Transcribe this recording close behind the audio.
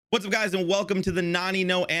What's up, guys, and welcome to the Nani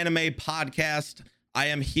No Anime podcast. I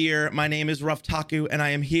am here. My name is Rough Taku, and I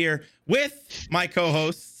am here with my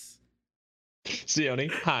co-hosts.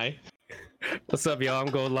 Sione, hi. What's up, y'all?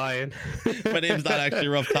 I'm Gold Lion. My name's not actually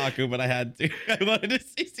Rough Taku, but I had to. I wanted to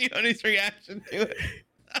see Sione's reaction to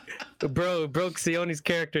it. Bro, broke Sione's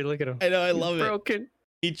character. Look at him. I know, I love it. Broken.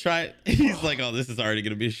 He tried. He's like, "Oh, this is already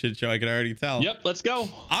gonna be a shit show. I can already tell." Yep, let's go.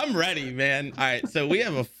 I'm ready, man. All right, so we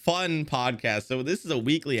have a fun podcast. So this is a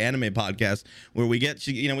weekly anime podcast where we get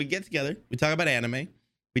together, we talk about anime,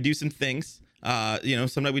 we do some things.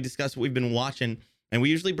 Sometimes we discuss what we've been watching, and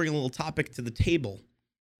we usually bring a little topic to the table.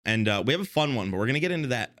 And we have a fun one, but we're gonna get into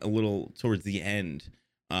that a little towards the end.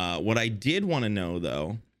 What I did want to know,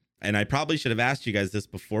 though, and I probably should have asked you guys this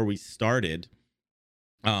before we started.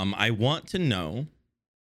 I want to know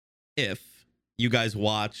if you guys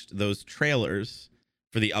watched those trailers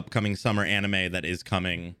for the upcoming summer anime that is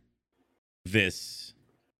coming this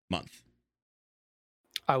month.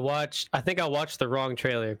 I think I watched the wrong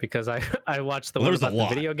trailer because I watched the Well, one there was a about the lot.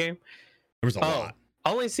 video game. There was a lot.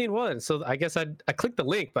 I only seen one, so I guess I clicked the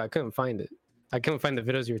link, but I couldn't find it. I couldn't find the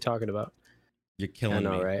videos you were talking about. You're killing I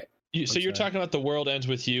know, me. right? So you're talking about The World Ends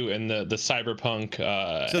With You and the cyberpunk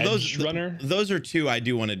So Edge Runner? those are two I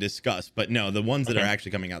do want to discuss, but no, the ones that Okay. are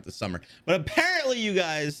actually coming out this summer. But apparently you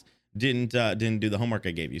guys didn't do the homework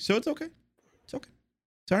I gave you, so it's okay. It's okay.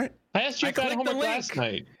 It's all right. I asked you I if that clicked the homework link. last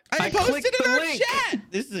night. I I posted clicked it in the our link. chat.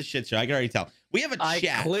 This is a shit show. I can already tell. We have a I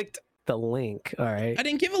chat. clicked the link. All right. I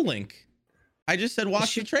didn't give a link. I just said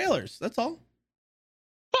watch the trailers. That's all.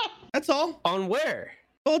 That's all. On where?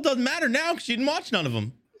 Well, it doesn't matter now because you didn't watch none of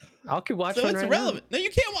them. I'll keep watching So it's right irrelevant. No,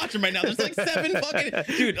 you can't watch them right now. There's like 7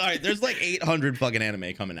 fucking dude. All right, there's like 800 fucking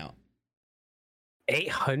anime coming out. now.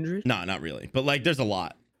 800? No, not really, but like there's a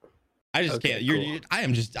lot. I just Okay, can't.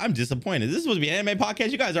 cool. I'm disappointed. This is supposed to be an anime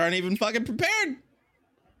podcast. You guys aren't even fucking prepared.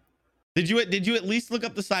 Did you at least look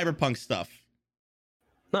up the cyberpunk stuff?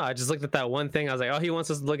 No, I just looked at that one thing. I was like, oh, he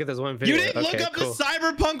wants us to look at this one video. You didn't Okay, look up cool. the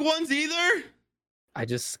cyberpunk ones either. I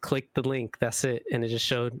just clicked the link. That's it. And it just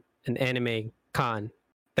showed an anime con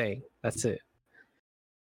thing. That's it.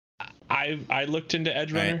 I looked into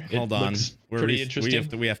Edge All Runner. right, hold on. Pretty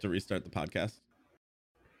interesting. We have to restart the podcast.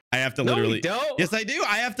 I have to No, literally. we don't. Yes, I do.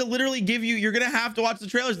 I have to literally give you. You're gonna have to watch the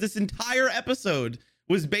trailers. This entire episode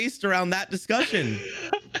was based around that discussion.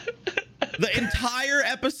 The entire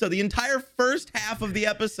episode, the entire first half of the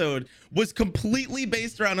episode was completely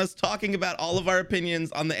based around us talking about all of our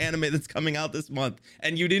opinions on the anime that's coming out this month.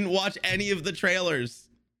 And you didn't watch any of the trailers.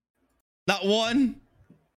 Not one.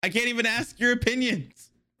 I can't even ask your opinions.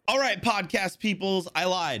 All right, podcast peoples, I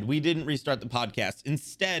lied. We didn't restart the podcast.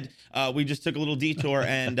 Instead, we just took a little detour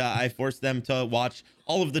and I forced them to watch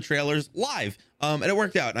all of the trailers live. And it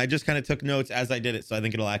worked out. And I just kind of took notes as I did it. So I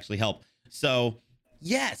think it'll actually help. So,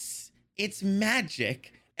 yes, it's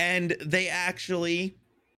magic. And they actually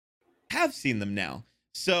have seen them now.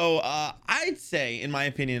 So I'd say, in my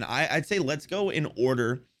opinion, I'd say let's go in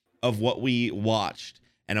order of what we watched.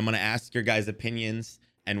 And I'm going to ask your guys' opinions.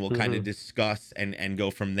 And we'll kind of discuss and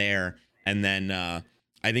go from there. And then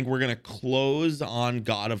I think we're going to close on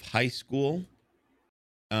God of High School.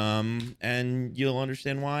 And you'll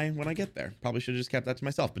understand why when I get there. Probably should have just kept that to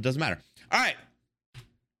myself, but doesn't matter. All right.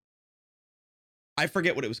 I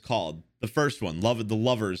forget what it was called. The first one, the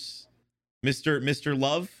Lovers. Mr.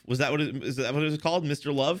 Love? Is that what it was called?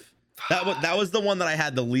 Mr. Love? That was the one that I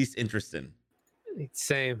had the least interest in.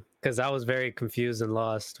 Same. Because I was very confused and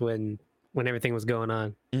lost when everything was going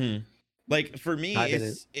on. Mm-hmm. Like for me,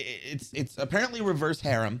 it's apparently reverse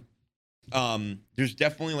harem. There's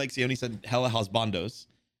definitely, like Sione said, hella husbandos,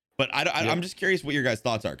 but I'm just curious what your guys'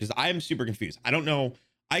 thoughts are because I am super confused. I don't know.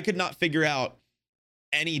 I could not figure out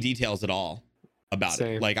any details at all about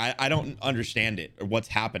it. Like I don't understand it or what's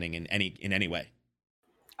happening in any way.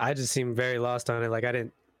 I just seemed very lost on it. Like I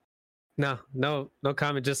didn't. No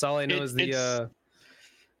comment. Just all I know is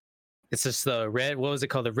it's just the red. What was it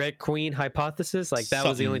called? The Red Queen hypothesis. Like that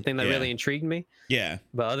was the only thing that really intrigued me. Yeah.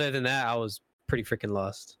 But other than that, I was pretty freaking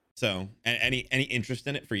lost. So, any interest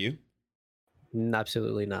in it for you?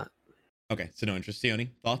 Absolutely not. Okay, so no interest. Sione,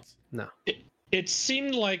 thoughts? No. It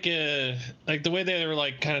seemed like the way they were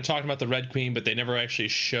like kind of talking about the Red Queen, but they never actually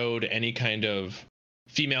showed any kind of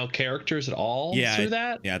female characters at all through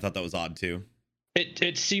that. Yeah, I thought that was odd too.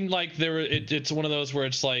 It seemed like it's one of those where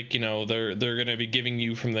it's like, you know, they're gonna be giving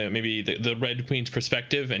you from the Red Queen's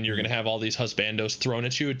perspective, and you're gonna have all these husbandos thrown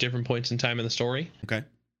at you at different points in time in the story. Okay.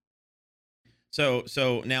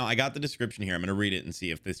 So now I got the description here. I'm gonna read it and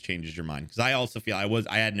see if this changes your mind because I also feel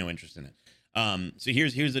I had no interest in it. So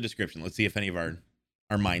here's the description. Let's see if any of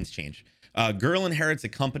our minds change. A girl inherits a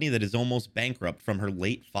company that is almost bankrupt from her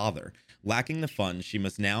late father. Lacking the funds, she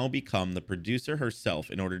must now become the producer herself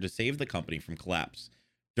in order to save the company from collapse.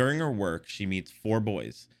 During her work, she meets 4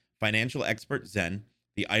 boys: financial expert Zen,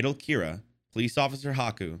 the idol Kira, police officer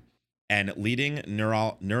Haku, and leading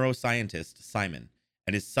neuroscientist Simon,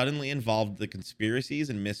 and is suddenly involved in the conspiracies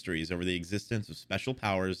and mysteries over the existence of special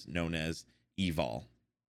powers known as Evol.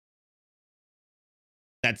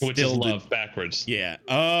 That's which still is love backwards. Yeah.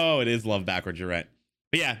 Oh, it is love backwards. You're right.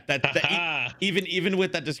 But yeah, even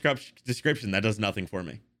with that description, that does nothing for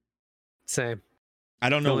me. Same. I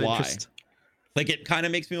don't know No why. interest. Like, it kind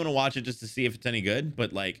of makes me want to watch it just to see if it's any good,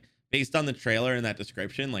 but like based on the trailer and that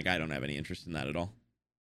description, like I don't have any interest in that at all.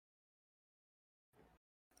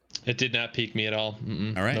 It did not pique me at all.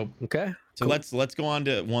 All right. Nope. Okay. So Cool. let's go on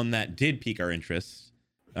to one that did pique our interest.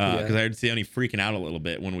 Because I heard Sione freaking out a little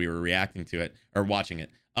bit when we were reacting to it or watching it.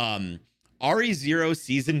 RE0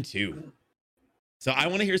 season 2. So I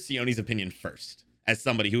want to hear Sione's opinion first, as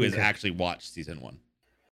somebody who has actually watched season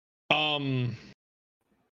 1.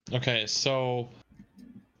 Okay, so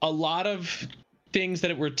a lot of things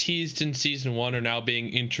that were teased in season 1 are now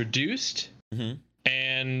being introduced. Mm-hmm.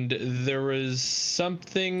 And there was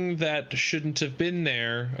something that shouldn't have been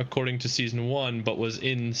there according to season 1, but was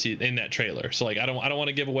in that trailer. So like I don't want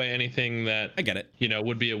to give away anything that I get it.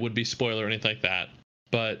 Would be spoiler or anything like that.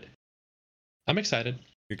 But I'm excited.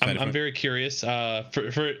 You're excited I'm very curious.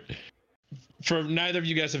 For neither of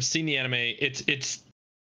you guys have seen the anime. It's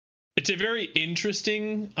a very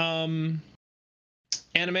interesting anime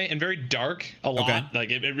and very dark a lot. Okay.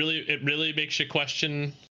 Like it really makes you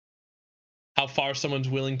question how far someone's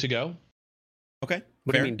willing to go. Okay.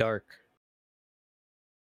 What do you mean dark?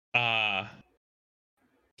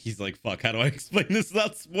 He's like, fuck, how do I explain this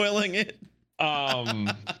without spoiling it?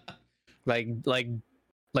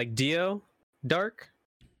 Like Dio dark?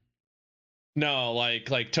 No,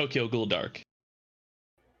 like Tokyo Ghoul dark.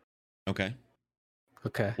 Okay.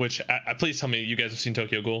 Okay. Which please tell me you guys have seen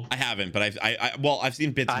Tokyo Ghoul. I haven't, but I've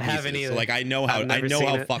seen bits and I pieces. haven't either. So like I know how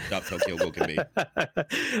it. fucked up Tokyo Ghoul can be.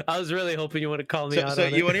 I was really hoping you would have called me out. So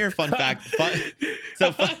on you it. want to hear a fun fact?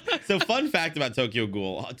 Fun fact about Tokyo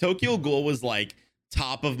Ghoul. Tokyo Ghoul was like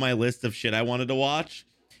top of my list of shit I wanted to watch,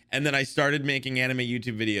 and then I started making anime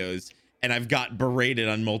YouTube videos, and I've got berated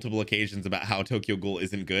on multiple occasions about how Tokyo Ghoul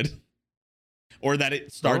isn't good, or that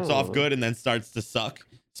it starts off good and then starts to suck.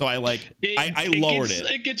 So I lowered it.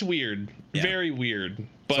 It gets weird, Yeah. Very weird,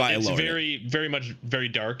 but So it's very much very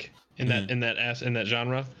dark in that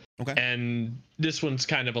genre. Okay. And this one's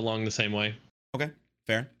kind of along the same way. Okay,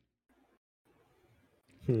 fair.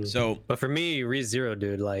 So, but for me, ReZero,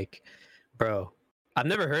 dude, like, bro, I've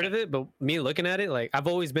never heard of it, but me looking at it, like, I've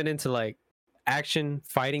always been into like action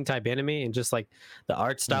fighting type anime and just like the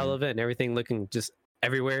art style of it and everything looking just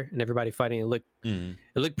everywhere and everybody fighting. It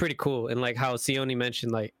looked pretty cool. And like how Sione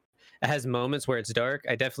mentioned, like it has moments where it's dark.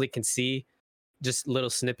 I definitely can see just little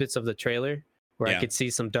snippets of the trailer where I could see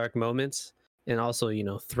some dark moments and also, a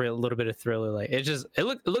little bit of thriller. Like it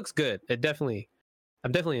looks good. I'm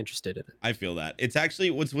definitely interested in it. I feel that it's actually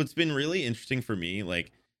what's been really interesting for me,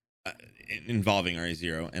 like involving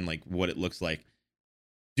RE0 and like what it looks like.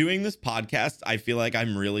 Doing this podcast, I feel like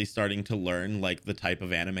I'm really starting to learn like the type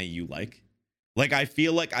of anime you like. Like I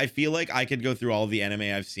feel like I could go through all of the anime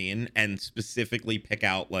I've seen and specifically pick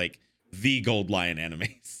out like the Gold Lion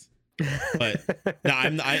animes. But no,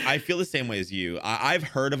 I feel the same way as you. I've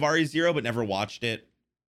heard of RE0 but never watched it.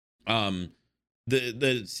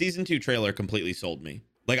 The season 2 trailer completely sold me.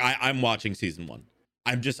 Like I'm watching season 1.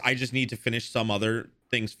 I just need to finish some other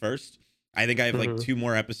things first. I think I have like 2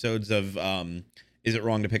 more episodes of Is It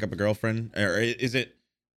Wrong to Pick Up a Girlfriend? Or is it,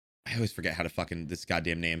 I always forget how to fucking this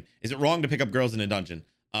goddamn name. Is It Wrong to Pick Up Girls in a Dungeon?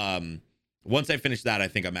 Once I finish that, I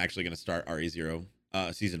think I'm actually going to start RE0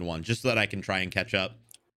 season 1 just so that I can try and catch up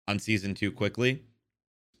on season 2 quickly.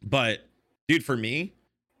 But dude, for me,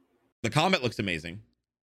 the combat looks amazing.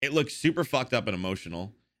 It looks super fucked up and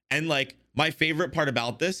emotional. And like my favorite part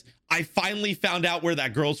about this, I finally found out where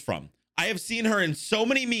that girl's from. I have seen her in so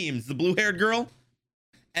many memes, the blue-haired girl,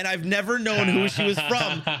 and I've never known who she was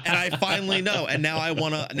from, and I finally know. And now I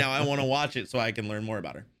wanna watch it so I can learn more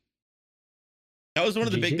about her. That was one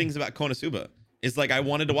of the big things about Konosuba. Is like I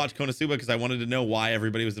wanted to watch Konosuba because I wanted to know why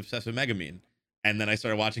everybody was obsessed with Megumin. And then I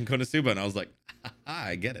started watching Konosuba and I was like,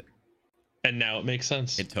 I get it. And now it makes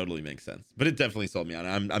sense. It totally makes sense. But it definitely sold me on it.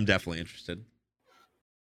 I'm definitely interested.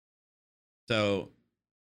 So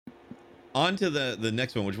on to the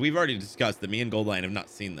next one, which we've already discussed, that me and Gold Lion have not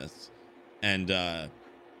seen this. And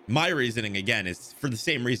my reasoning again is for the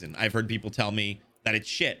same reason. I've heard people tell me that it's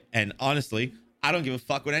shit. And honestly, I don't give a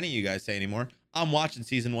fuck what any of you guys say anymore. I'm watching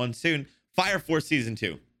season 1 soon Fire Force season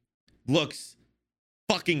 2 looks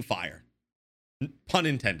fucking fire. Pun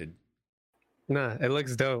intended. Nah, it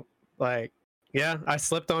looks dope. Like, yeah, I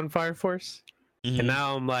slept on Fire Force, and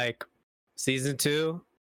now I'm like, season 2.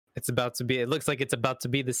 It looks like it's about to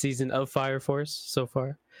be the season of Fire Force so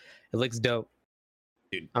far. It looks dope.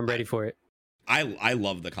 Dude, I'm ready for it. I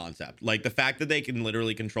love the concept. Like the fact that they can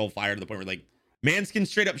literally control fire to the point where like Mans can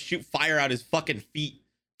straight up shoot fire out his fucking feet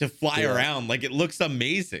to fly around. Like it looks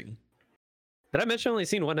amazing. Did I mention I only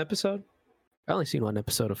seen one episode? I only seen one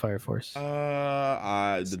episode of Fire Force.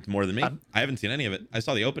 That's more than me. I haven't seen any of it. I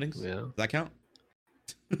saw the openings. Yeah. Does that count?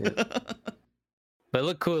 Yeah. But it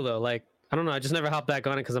looked cool though. Like, I don't know. I just never hopped back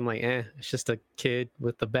on it because I'm like, it's just a kid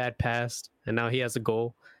with a bad past, and now he has a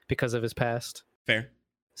goal because of his past. Fair.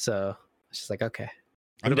 So it's just like, okay.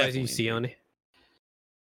 I'm What about you, definitely Sione?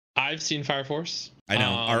 I've seen Fire Force. I know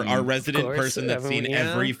our resident person that's seen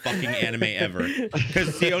every fucking anime ever.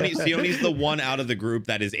 Because Sione's the one out of the group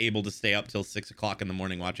that is able to stay up till 6 o'clock in the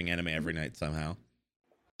morning watching anime every night somehow.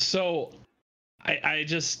 So,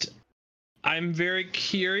 I'm very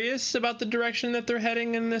curious about the direction that they're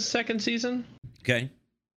heading in this second season. Okay.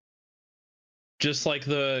 Just like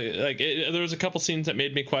there was a couple scenes that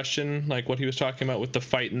made me question like what he was talking about with the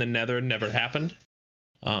fight in the Nether never happened.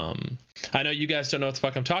 I know you guys don't know what the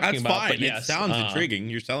fuck I'm talking about. Fine. But yes, it sounds intriguing.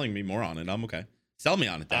 You're selling me more on it. I'm okay. Sell me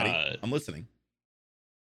on it, Daddy. I'm listening.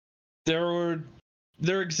 There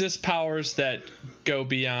exist powers that go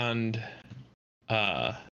beyond.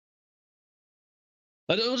 We'll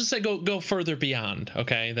just say go further beyond.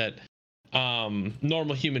 Okay, that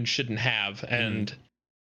normal humans shouldn't have, and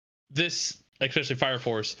this, especially Fire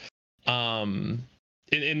Force,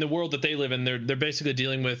 in the world that they live in, they're basically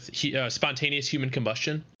dealing with spontaneous human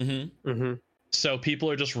combustion. So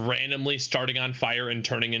people are just randomly starting on fire and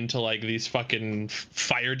turning into like these fucking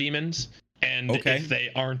fire demons. And if they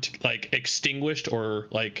aren't like extinguished or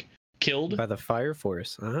like killed by the Fire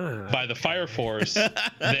Force, by the Fire Force,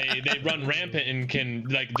 they run rampant and can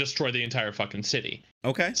like destroy the entire fucking city.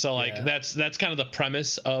 Okay. So like that's kind of the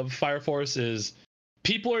premise of Fire Force is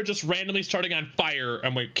people are just randomly starting on fire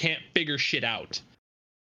and we can't figure shit out.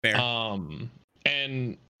 Fair.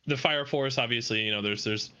 And the Fire Force, obviously, you know,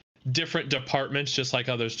 there's different departments, just like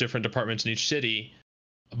how there's different departments in each city,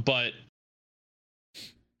 but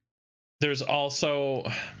there's also,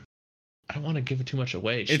 I don't want to give it too much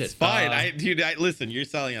away. It's fine. Listen, you're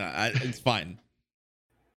selling it. It's fine.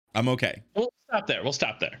 I'm okay. We'll stop there with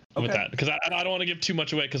that because I don't want to give too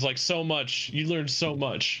much away because like so much, you learned so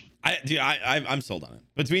much. I'm sold on it.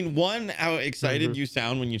 Between one, how excited you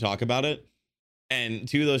sound when you talk about it, and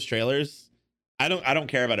two, those trailers, I don't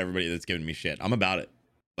care about everybody that's giving me shit. I'm about it,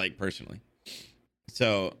 like personally.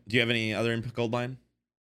 So, do you have any other input, Goldline?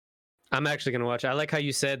 I'm actually gonna watch. I like how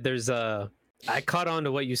you said there's I caught on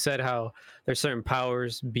to what you said, how there's certain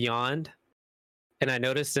powers beyond, and I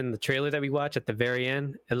noticed in the trailer that we watched at the very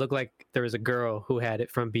end, it looked like there was a girl who had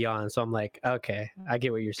it from beyond. So I'm like, okay, I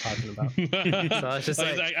get what you're talking about. So I was just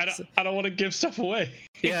like, I don't want to give stuff away.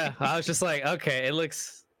 Yeah, I was just like, okay, it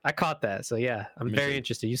looks. I caught that. So yeah, I'm very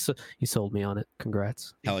interested. You sold me on it.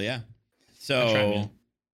 Congrats. Hell yeah. So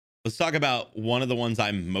let's talk about one of the ones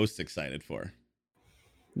I'm most excited for.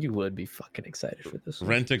 You would be fucking excited for this one.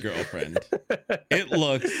 Rent a Girlfriend. It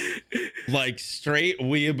looks like straight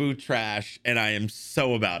weeaboo trash, and I am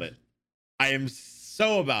so about it. I am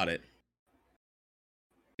so about it.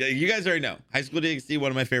 Yeah, you guys already know. High School DxD, one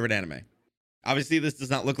of my favorite anime. Obviously, this does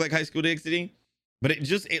not look like High School DxD, but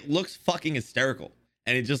it looks fucking hysterical.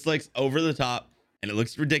 And it just looks over the top, and it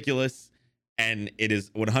looks ridiculous, and it is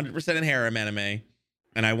 100% a harem anime.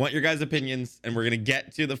 And I want your guys' opinions, and we're gonna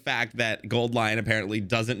get to the fact that Goldline apparently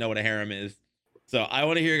doesn't know what a harem is. So I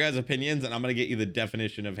want to hear your guys' opinions, and I'm gonna get you the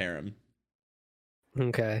definition of harem.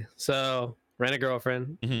 Okay, so Rent a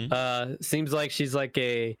Girlfriend. Seems like she's like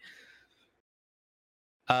a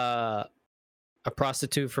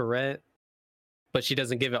prostitute for rent, but she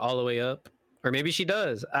doesn't give it all the way up, or maybe she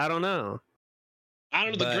does. I don't know.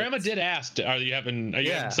 The grandma did ask, "Are you having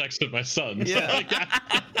sex with my son?" Yeah.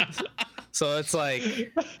 So it's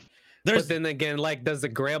like, but then again, like, does the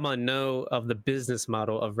grandma know of the business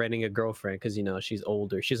model of renting a girlfriend? Because you know she's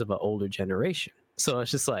older. She's of an older generation. So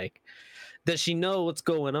it's just like, does she know what's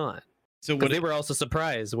going on? So they were also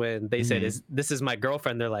surprised when they said, "This is my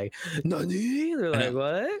girlfriend." They're like, "Nani?" They're like,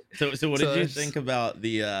 "What?" So what did you think about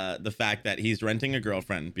the fact that he's renting a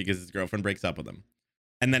girlfriend because his girlfriend breaks up with him?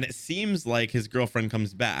 And then it seems like his girlfriend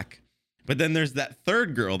comes back. But then there's that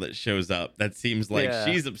third girl that shows up that seems like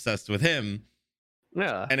she's obsessed with him.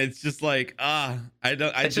 Yeah. And it's just like,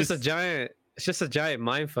 it's just a giant it's just a giant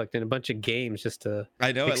mind fuck and a bunch of games just to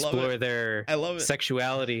I know. explore I their love it.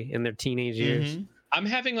 sexuality in their teenage years. Mhm. I'm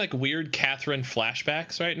having like weird Catherine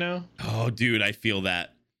flashbacks right now. Oh, dude, I feel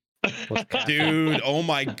that. What's Catherine? Dude, oh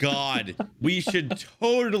my God. We should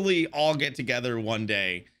totally all get together one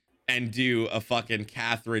day and do a fucking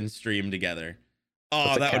Catherine stream together. Oh,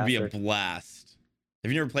 What's a that would be a Catherine? blast.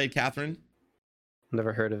 Have you ever played Catherine?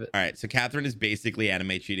 Never heard of it. All right, so Catherine is basically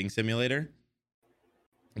Anime Cheating Simulator,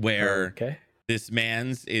 where Okay. this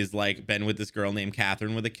man's is like been with this girl named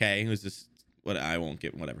Catherine with a K, who's just what I won't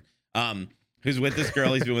get whatever. Who's with this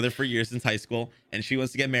girl. He's been with her for years since high school, and she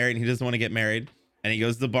wants to get married, and he doesn't want to get married. And he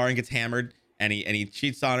goes to the bar and gets hammered, and he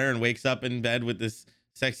cheats on her and wakes up in bed with this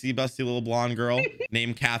sexy, busty little blonde girl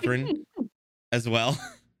named Catherine as well.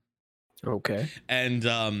 Okay.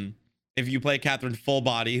 And if you play Catherine full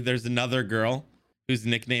body, there's another girl whose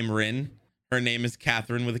nickname Rin. Her name is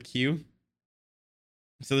Catherine with a Q.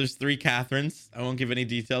 So there's 3 Catherines. I won't give any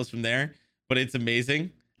details from there, but it's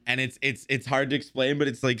amazing. And it's hard to explain, but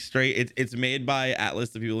it's like straight. It's made by Atlas,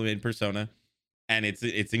 the people who made Persona, and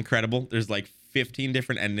it's incredible. There's like 15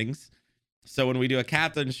 different endings. So when we do a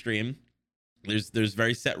Catherine stream, there's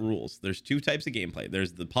very set rules. There's 2 types of gameplay.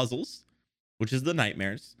 There's the puzzles, which is the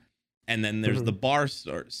nightmares, and then there's the bar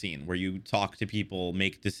scene where you talk to people,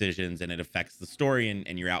 make decisions, and it affects the story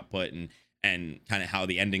and your output and kind of how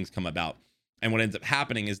the endings come about. And what ends up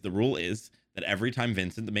happening is the rule is that every time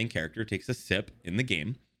Vincent, the main character, takes a sip in the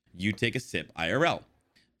game, you take a sip IRL,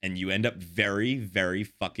 and you end up very, very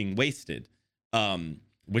fucking wasted.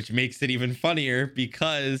 Which makes it even funnier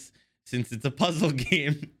because since it's a puzzle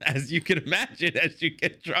game, as you can imagine, as you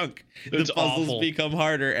get drunk, It's the puzzles awful. become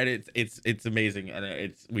harder, and it's amazing,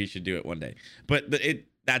 and we should do it one day. But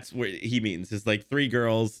that's what he means. It's like 3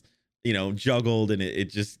 girls, juggled, and it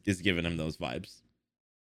just is giving him those vibes.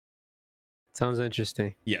 Sounds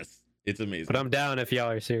interesting. Yes, it's amazing. But I'm down if y'all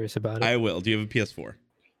are serious about it. I will. Do you have a PS4?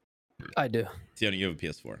 I do. Sione, you have a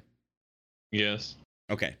PS4. Yes.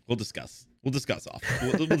 Okay, we'll discuss. We'll discuss off.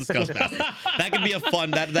 We'll discuss past this. That could be a fun.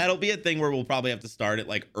 That'll be a thing where we'll probably have to start it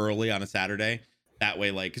like early on a Saturday. That way,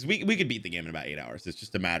 like, because we could beat the game in about 8 hours. It's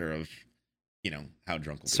just a matter of, how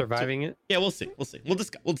drunk we'll be. Surviving it. Yeah, we'll see. We'll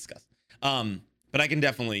discuss. But I can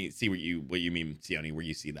definitely see what you mean, Sione, where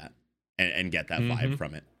you see that and get that vibe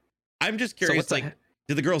from it. I'm just curious, what's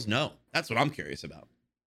do the girls know? That's what I'm curious about.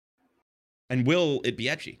 And will it be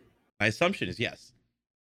etchy? My assumption is yes.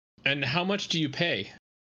 And how much do you pay?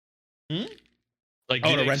 Like, Oh,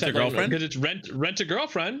 do to they rent a accept, girlfriend? Because it's rent a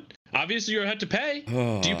girlfriend. Obviously, you have to pay.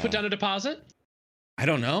 Do you put down a deposit? I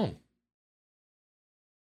don't know.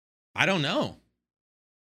 I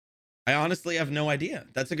honestly have no idea.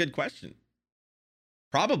 That's a good question.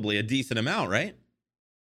 Probably a decent amount, right?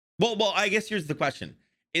 Well, I guess here's the question.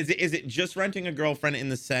 Is it just renting a girlfriend in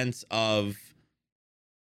the sense of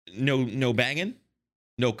no banging,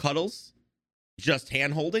 no cuddles, just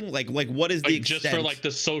hand holding? Like what is the extent? Just for like the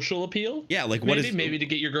social appeal? Yeah, like maybe, what is maybe to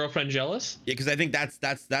get your girlfriend jealous? Yeah, because I think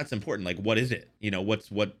that's important. Like, what is it?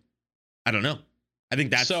 What? I don't know. I think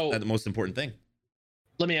that's the most important thing.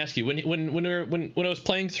 Let me ask you, when I was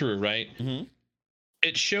playing through, right? Mm-hmm.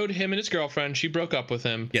 It showed him and his girlfriend. She broke up with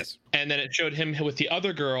him. Yes. And then it showed him with the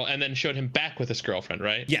other girl, and then showed him back with his girlfriend,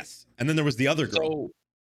 right? Yes. And then there was the other girl.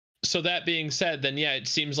 So that being said, then yeah, it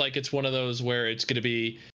seems like it's one of those where it's going to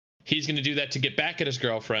be, he's going to do that to get back at his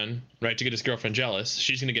girlfriend, right? To get his girlfriend jealous.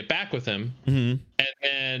 She's going to get back with him, and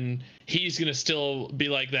then he's going to still be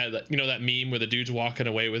like that. That meme where the dude's walking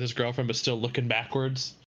away with his girlfriend, but still looking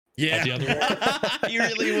backwards. Yeah. At the other one. You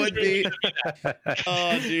really would be.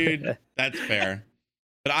 Oh, dude, that's fair.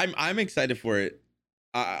 But I'm excited for it.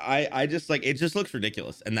 I just like it. Just looks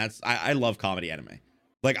ridiculous, and I love comedy anime.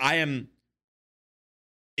 Like I am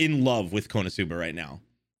in love with Konosuba right now,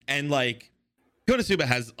 and like Konosuba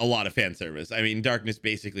has a lot of fan service. I mean, Darkness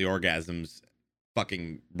basically orgasms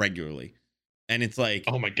fucking regularly, and it's like,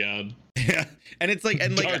 oh my god, yeah, and it's like,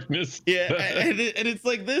 and like Darkness, yeah, and it's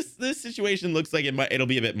like this situation looks like it'll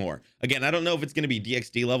be a bit more. Again, I don't know if it's gonna be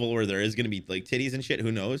DxD level where there is gonna be like titties and shit.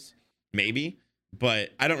 Who knows? Maybe. But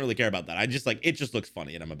I don't really care about that. I just like it just looks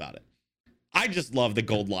funny and I'm about it. I just love the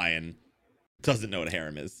Gold Lion doesn't know what a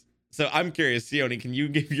harem is. So I'm curious, Sione, can you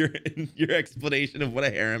give your explanation of what a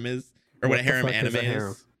harem is or what a harem anime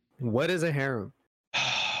is? What is a harem?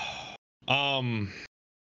 I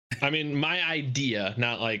mean, my idea,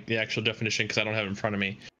 not like the actual definition because I don't have it in front of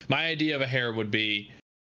me. My idea of a harem would be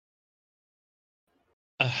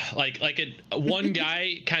like one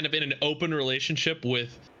guy kind of in an open relationship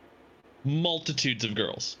with multitudes of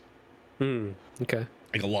girls. Okay.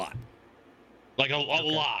 Like a lot. Like a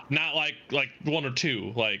lot, not like one or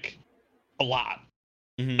two, like a lot.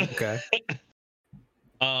 Okay.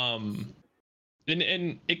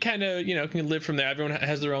 And it kind of, you know, can live from there. Everyone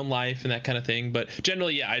has their own life and that kind of thing. But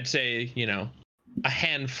generally, yeah, I'd say, you know, a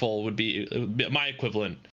handful would be my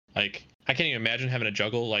equivalent. Like, I can't even imagine having to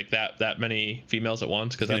juggle like that many females at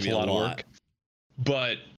once, because that's a lot of work.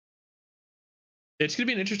 But it's gonna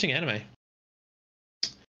be an interesting anime.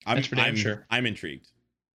 I'm intrigued.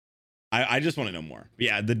 I just want to know more.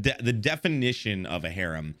 Yeah, the definition of a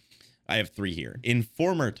harem. I have 3 here. In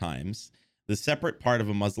former times, the separate part of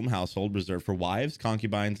a Muslim household reserved for wives,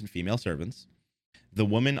 concubines, and female servants. The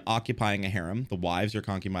woman occupying a harem, the wives or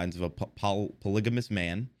concubines of a polygamous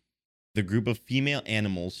man. The group of female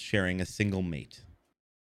animals sharing a single mate.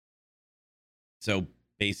 So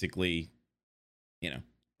basically, you know,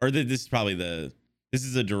 or this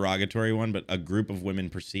is a derogatory one, but a group of women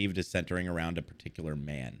perceived as centering around a particular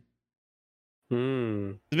man.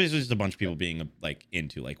 It's basically just a bunch of people being like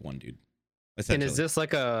into like one dude. And is this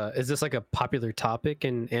like a popular topic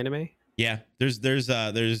in anime? Yeah, there's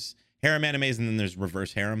harem animes, and then there's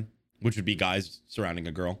reverse harem, which would be guys surrounding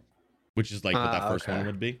a girl, which is like what that first one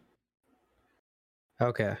would be.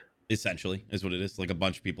 Okay. Essentially, is what it is. Like a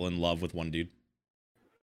bunch of people in love with one dude.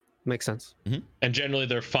 Makes sense. Mm-hmm. And generally,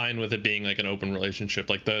 they're fine with it being like an open relationship.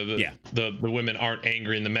 Like the women aren't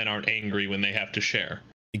angry and the men aren't angry when they have to share.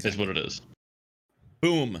 Exactly. Is what it is.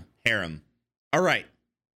 Boom, harem. All right.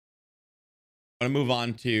 I want to move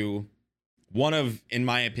on to one of, in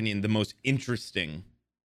my opinion, the most interesting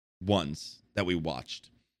ones that we watched.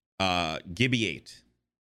 GB8.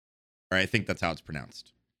 Or I think that's how it's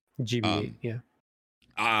pronounced. GB8, yeah.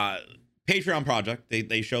 Patreon project.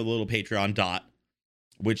 They show the little Patreon dot,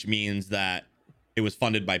 which means that it was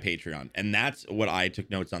funded by Patreon. And that's what I took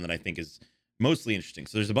notes on that I think is mostly interesting.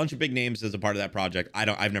 So there's a bunch of big names as a part of that project.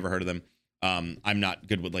 I've never heard of them. I'm not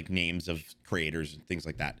good with like names of creators and things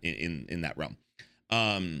like that in that realm.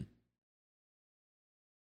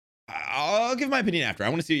 I'll give my opinion after. I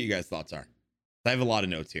want to see what you guys' thoughts are. I have a lot of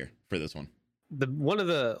notes here for this one. One of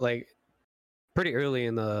the like pretty early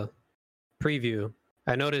in the preview,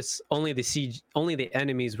 I noticed only the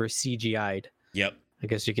enemies were CGI'd. Yep. I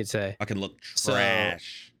guess you could say. Fucking look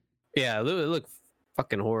trash. So, yeah, it looked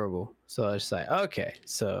fucking horrible. So I was just like, okay,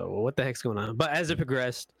 so what the heck's going on? But as it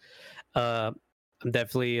progressed, I'm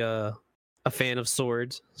definitely a fan of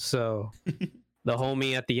swords. So the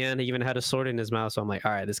homie at the end even had a sword in his mouth. So I'm like,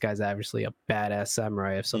 all right, this guy's obviously a badass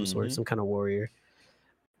samurai of some sort, some kind of warrior.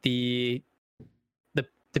 The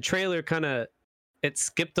trailer kind of, it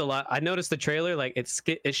skipped a lot. I noticed the trailer, like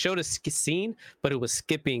it showed a scene, but it was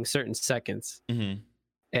skipping certain seconds.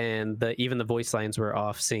 And even the voice lines were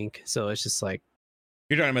off sync. So it's just like,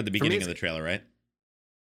 you're talking about the beginning of the trailer, right?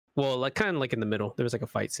 Well, like kind of like in the middle, there was like a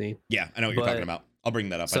fight scene. Yeah, I know what you're talking about. I'll bring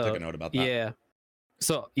that up. I took a note about that. Yeah.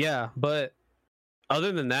 So yeah, but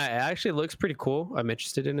other than that, it actually looks pretty cool. I'm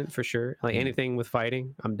interested in it for sure. Like anything with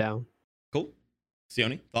fighting, I'm down. Cool.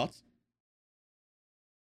 Sione, thoughts?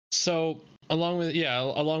 So along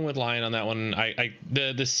with Lion on that one,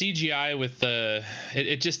 the CGI with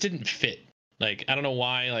it just didn't fit. Like, I don't know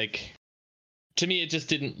why. Like, to me, it just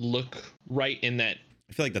didn't look right in that.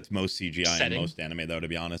 I feel like that's most CGI setting. In most anime, though, to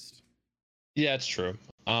be honest. Yeah, it's true.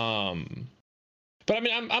 But I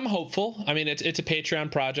mean, I'm hopeful. I mean, it's a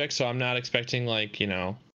Patreon project, so I'm not expecting like, you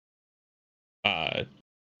know,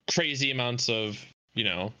 crazy amounts of, you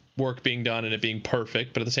know, work being done and it being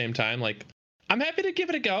perfect. But at the same time, like, I'm happy to give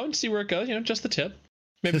it a go and see where it goes. You know, just the tip.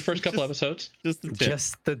 Maybe the first couple episodes. Just the tip.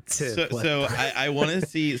 Just the tip. So I want to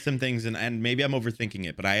see some things, and maybe I'm overthinking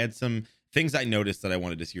it, but I had some things I noticed that I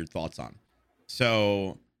wanted to see your thoughts on.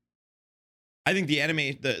 So I think the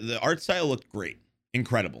anime, the art style looked great.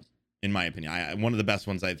 Incredible, in my opinion. One of the best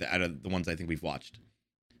ones out of the ones I think we've watched.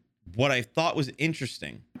 What I thought was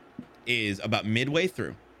interesting is about midway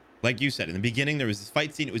through, like you said, in the beginning, there was this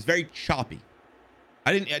fight scene. It was very choppy.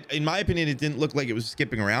 In my opinion, it didn't look like it was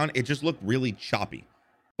skipping around. It just looked really choppy,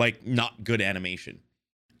 like not good animation.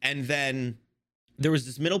 And then there was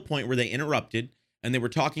this middle point where they interrupted and they were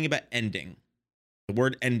talking about ending. The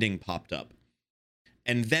word ending popped up.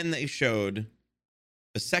 And then they showed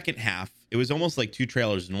the second half. It was almost like 2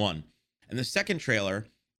 trailers in one. And the second trailer,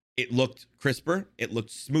 it looked crisper. It looked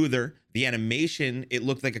smoother. The animation, it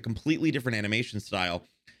looked like a completely different animation style.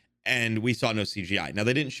 And we saw no CGI. Now,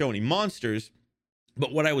 they didn't show any monsters.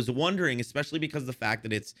 But what I was wondering, especially because of the fact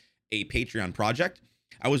that it's a Patreon project,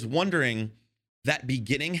 I was wondering that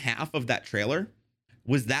beginning half of that trailer,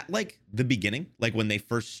 was that like the beginning? Like when they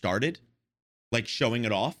first started, like showing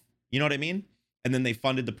it off? You know what I mean? And then they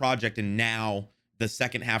funded the project, and now the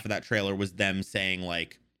second half of that trailer was them saying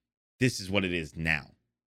like, this is what it is now.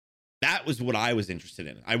 That was what I was interested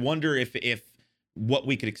in. I wonder if what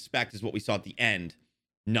we could expect is what we saw at the end,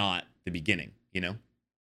 not the beginning, you know?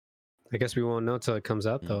 I guess we won't know till it comes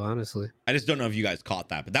out, though. Honestly, I just don't know if you guys caught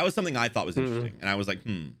that, but that was something I thought was interesting, and I was like,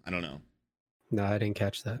 I don't know. No, I didn't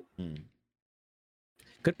catch that.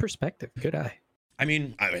 Good perspective. Good eye. I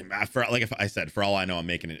mean, for like if I said, for all I know, I'm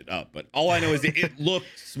making it up, but all I know is it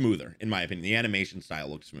looked smoother, in my opinion. The animation style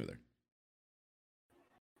looked smoother.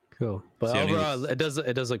 Cool, but Sione overall, looks-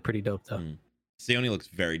 it does look pretty dope, though. Sione looks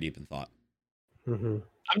very deep in thought. I'm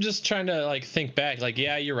just trying to like think back. Like,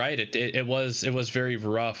 yeah, you're right. It was very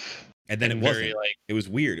rough. And then and it wasn't. very, like, It was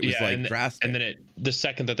weird. It was like and, drastic. and then the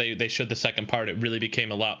second that they showed the second part, it really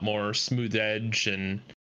became a lot more smooth edge and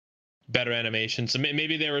better animation. So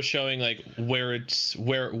maybe they were showing like where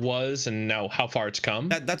it was and now how far it's come.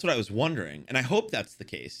 That's what I was wondering, and I hope that's the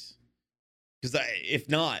case. Because if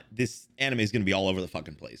not, this anime is going to be all over the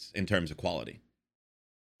fucking place in terms of quality.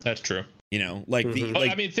 That's true. You know, like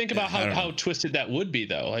I mean, think about I don't how know. twisted that would be,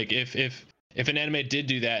 though. Like if an anime did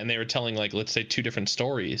do that and they were telling, like, let's say 2 different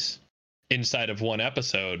stories inside of one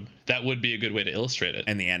episode, that would be a good way to illustrate it.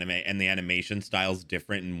 And the animation style's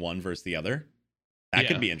different in one versus the other. That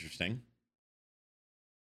could be interesting.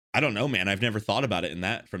 I don't know, man. I've never thought about it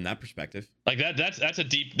from that perspective. Like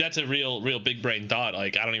that's a real big brain thought.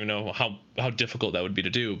 Like, I don't even know how difficult that would be to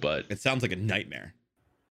do, but It sounds like a nightmare.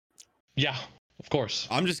 yeah, of course.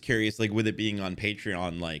 I'm just curious, like, with it being on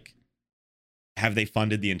Patreon, like, have they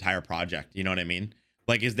funded the entire project? You know what I mean?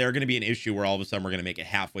 Like, is there going to be an issue where all of a sudden we're going to make it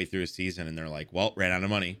halfway through a season and they're like, well, ran out of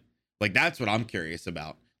money? Like, that's what I'm curious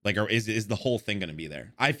about. Like, or is the whole thing going to be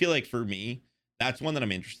there? I feel like for me, that's one that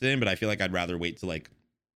I'm interested in, but I feel like I'd rather wait to like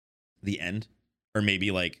the end, or maybe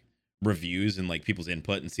like reviews and like people's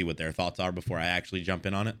input and see what their thoughts are before I actually jump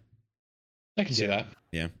in on it. I can see that.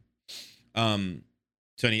 Yeah.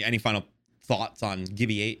 So any final thoughts on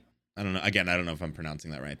Gibby 8? I don't know. Again, I don't know if I'm pronouncing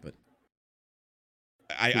that right, but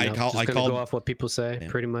I called go off what people say, Yeah.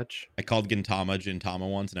 pretty much. I called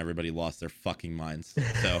Gintama once, and everybody lost their fucking minds.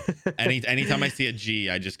 So anytime I see a G,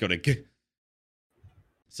 I just go to G.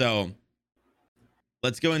 So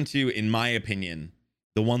let's go into, in my opinion,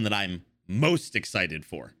 the one that I'm most excited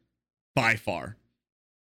for, by far,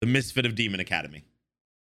 the Misfit of Demon Academy.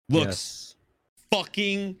 Looks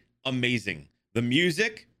fucking amazing. The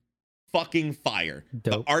music, fucking fire.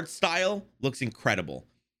 Dope. The art style looks incredible.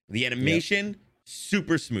 The animation,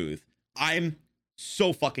 super smooth. I'm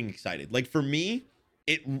so fucking excited. Like, for me,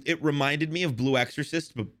 it reminded me of Blue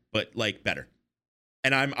Exorcist, but like better.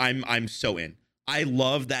 And I'm so in. I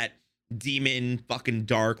love that demon fucking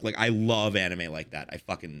dark. Like, I love anime like that.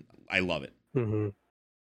 I love it.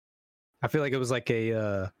 I feel like it was like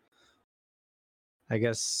a I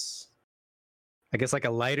guess like a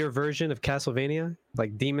lighter version of Castlevania,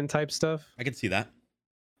 like demon type stuff. I could see that.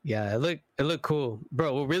 Yeah, it looked cool,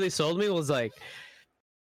 bro. What really sold me was like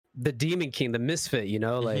the Demon King, the Misfit. You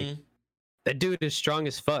know, like that dude is strong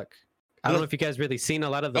as fuck. I don't know if you guys really seen a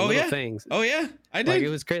lot of the little things. Oh yeah, I did. Like, it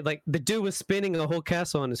was great. Like the dude was spinning a whole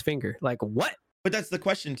castle on his finger. Like, what? But that's the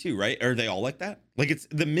question too, right? Are they all like that? Like, it's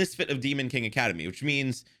the Misfit of Demon King Academy, which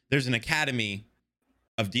means there's an academy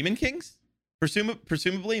of Demon Kings.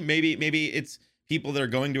 Presumably, maybe it's people that are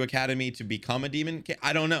going to academy to become a demon king.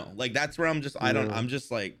 I don't know. Like, that's where I'm just I'm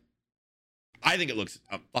just like, I think it looks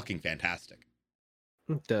fucking fantastic.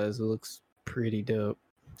 It does. It looks pretty dope.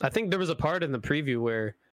 I think there was a part in the preview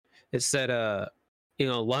where it said,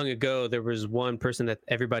 long ago there was one person that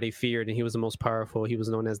everybody feared, and he was the most powerful. He was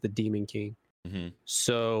known as the Demon King.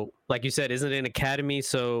 So, like you said, isn't it an academy?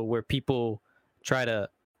 So where people try to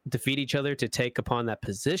defeat each other to take upon that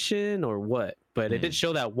position, or what? But it did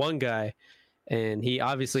show that one guy, and he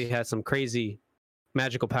obviously has some crazy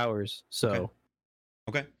magical powers. So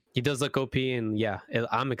Okay. he does look OP, and yeah,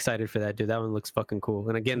 I'm excited for that, dude. That one looks fucking cool.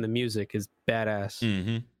 And again, the music is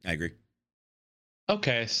badass. I agree.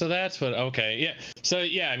 Okay, so that's what. Okay, yeah. So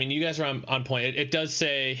yeah, I mean, you guys are on point. It does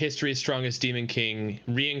say history's strongest demon king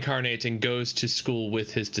reincarnates and goes to school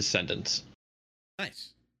with his descendants.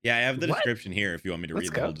 Nice. Yeah, I have the What? description here if you want me to Let's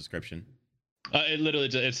read go. the whole description.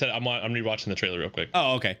 It said I'm rewatching the trailer real quick.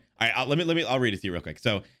 Oh, okay. All right. I'll read it to you real quick.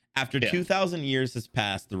 So, after 2,000 years has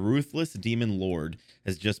passed, the ruthless demon lord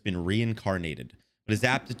has just been reincarnated. But his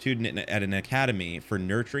aptitude at an academy for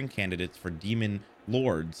nurturing candidates for demon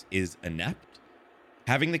lords is inept.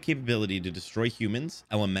 Having the capability to destroy humans,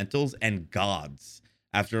 elementals, and gods.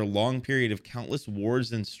 After a long period of countless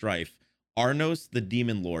wars and strife, Arnos, the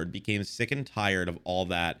demon lord, became sick and tired of all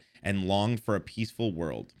that and longed for a peaceful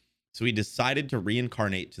world. So he decided to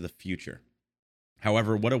reincarnate to the future.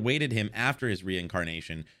 However, what awaited him after his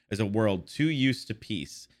reincarnation is a world too used to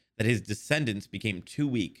peace that his descendants became too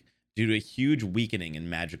weak due to a huge weakening in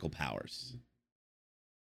magical powers.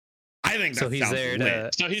 I think that So he's sounds there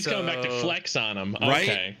lit. to. So he's coming back to flex on him. Right?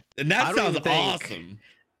 Okay. And I that don't sounds even think- awesome.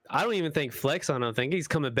 I don't even think flex on him. I think he's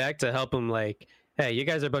coming back to help him. Like, hey, you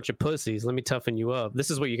guys are a bunch of pussies. Let me toughen you up.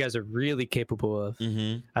 This is what you guys are really capable of.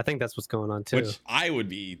 Mm-hmm. I think that's what's going on too. Which I would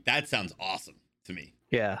be. That sounds awesome to me.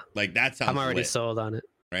 Yeah, Like that sounds. I'm already lit, sold on it.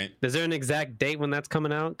 right? Is there an exact date when that's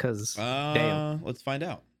coming out? Because damn. Let's find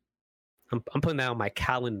out. I'm putting that on my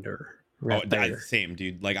calendar. Right Oh, there. that's same,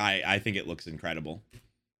 dude. Like I think it looks incredible.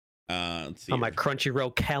 Let's see. On my here.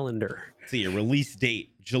 Crunchyroll calendar. Let's see your release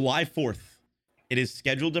date, July 4th. It is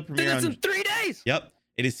scheduled to Dude, premiere that's on. in 3 days. Yep.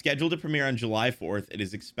 It is scheduled to premiere on July 4th. It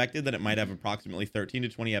is expected that it might have approximately 13 to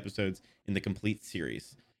 20 episodes in the complete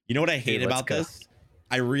series. You know what I hate Dude, let's about go. this?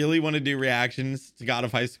 I really want to do reactions to God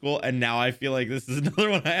of High School, and now I feel like this is another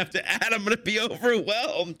one I have to add. I'm gonna be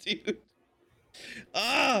overwhelmed, dude.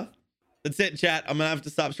 That's it, chat. I'm gonna have to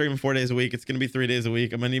stop streaming 4 days a week. It's gonna be 3 days a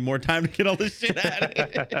week. I'm gonna need more time to get all this shit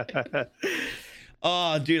added.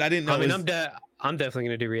 Oh, dude, I didn't know. I mean, it was- I'm definitely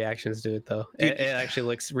gonna do reactions to it though. Dude, It actually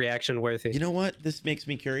looks reaction worthy. You know what? This makes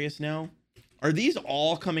me curious now. Are these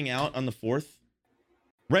all coming out on the 4th?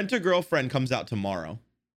 Rent a Girlfriend comes out tomorrow.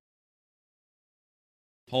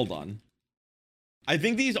 Hold on. I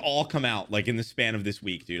think these all come out like in the span of this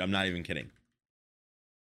week, dude. I'm not even kidding.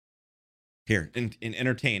 Here,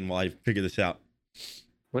 entertain while I figure this out.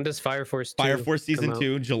 When does Fire Force 2 Fire Force come season out?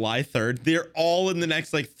 2, July 3rd. They're all in the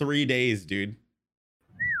next like 3 days, dude.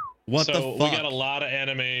 What so the fuck? we got a lot of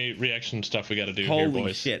anime reaction stuff we got to do here, Holy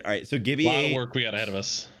boys. shit. All right, so A Gibby lot of 8, work we got ahead of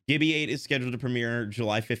us. Gibby 8 is scheduled to premiere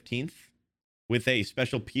July 15th with a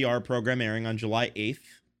special PR program airing on July 8th.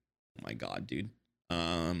 Oh my god, dude.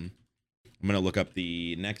 I'm going to look up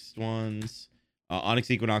the next ones. Onyx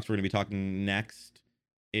Equinox we're going to be talking next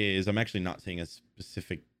is I'm actually not saying a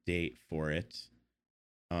specific date for it.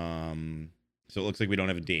 So it looks like we don't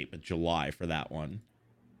have a date, but July for that one.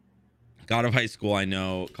 God of High School, I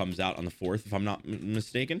know, comes out on the 4th, if I'm not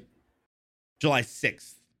mistaken. July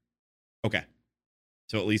 6th. Okay.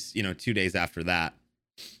 So at least, 2 days after that.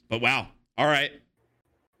 But wow. All right.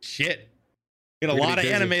 Shit. We got a We're gonna lot of be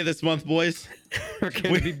busy. anime this month, boys. We're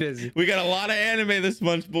gonna be busy. We got a lot of anime this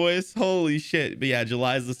month, boys. Holy shit. But yeah,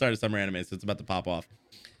 July is the start of summer anime, so it's about to pop off.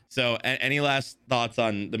 So any last thoughts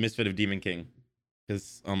on the Misfit of Demon King?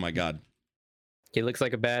 Because, oh my God. He looks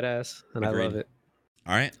like a badass, and Agreed. I love it.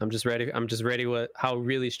 All right. I'm just ready. How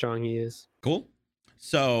really strong he is. Cool.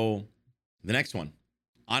 So the next one,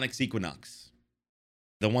 Onyx Equinox.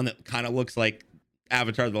 The one that kind of looks like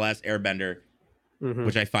Avatar: The Last Airbender, Mhm.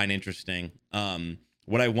 which I find interesting.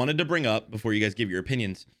 What I wanted to bring up before you guys give your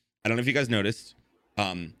opinions, I don't know if you guys noticed,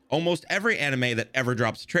 almost every anime that ever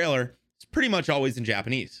drops a trailer is pretty much always in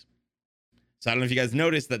Japanese. So I don't know if you guys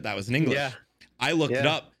noticed that was in English. Yeah. I looked it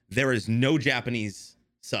Yeah. up. There is no Japanese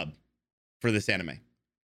sub for this anime.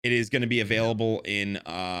 It is going to be available in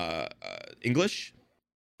English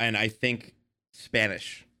and I think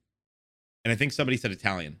Spanish. And I think somebody said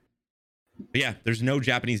Italian. But yeah, there's no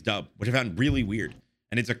Japanese dub, which I found really weird.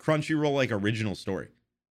 And it's a Crunchyroll like original story.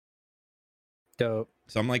 Dope.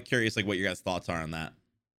 So I'm like curious like what your guys' thoughts are on that.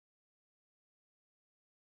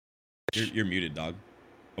 You're muted, dog.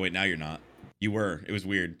 Oh wait, now you're not. You were. It was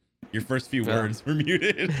weird. Your first few Yeah. words were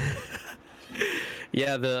muted.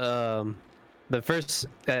 Yeah, the first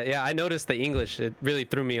I noticed the English. It really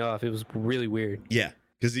threw me off. It was really weird. Yeah,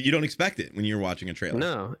 because you don't expect it when you're watching a trailer.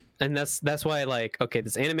 No, and that's why okay,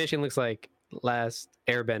 this animation looks like Last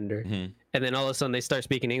Airbender, Mm-hmm. and then all of a sudden they start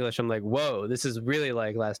speaking English. I'm like, whoa, this is really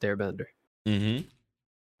like Last Airbender. Mm-hmm.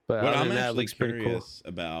 But What other I'm than that, it actually looks pretty cool. curious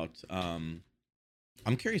about,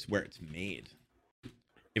 I'm curious where it's made.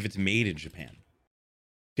 If it's made in Japan.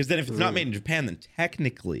 Because then if it's not made in Japan, then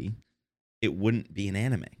technically it wouldn't be an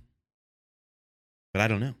anime. But I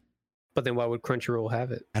don't know. But then why would Crunchyroll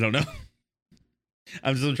have it? I don't know.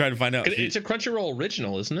 I'm still trying to find out. It's a Crunchyroll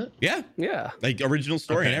original, isn't it? Yeah, Yeah, like original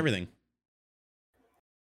story and Okay. everything.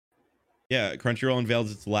 Yeah, Crunchyroll unveils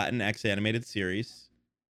its Latin X animated series.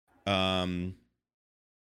 Let's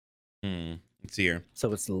see here.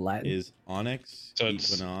 so it's Latin. Is Onyx So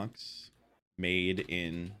it's- Equinox made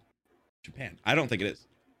in Japan? I don't think it is.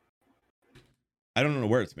 I don't know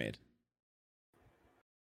where it's made.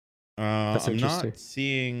 That's I'm interesting. not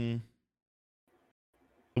seeing.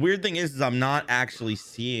 The weird thing is I'm not actually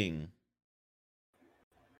seeing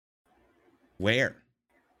where.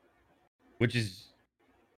 Which is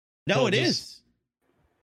no, Well, it just- is.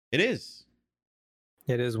 It is.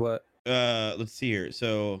 It is what? Let's see here.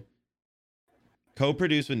 So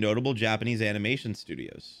co-produced with notable Japanese animation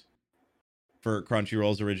studios for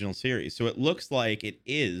Crunchyroll's original series. So it looks like it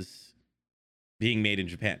is being made in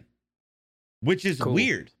Japan, which is Cool.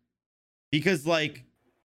 weird because like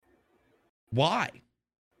Why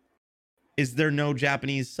is there no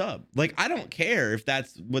Japanese sub? Like, I don't care if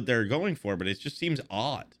that's what they're going for, but it just seems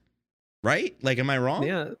odd, right? Like, am I wrong?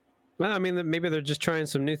 Yeah. Well, I mean, maybe they're just trying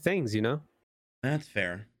some new things, you know? That's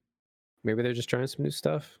fair. Maybe they're just trying some new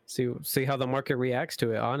stuff. See how the market reacts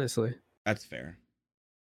to it, honestly. That's fair.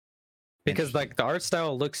 Because like the art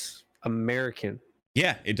style looks American.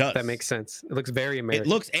 Yeah, it does. That makes sense. It looks very American. It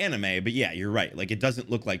looks anime, but yeah, you're right. Like, it doesn't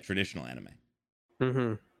look like traditional anime.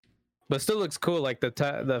 Mm-hmm. But it still looks cool. Like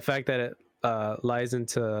the fact that it lies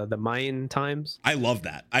into the Mayan times. I love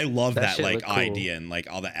that. I love that like cool. idea and like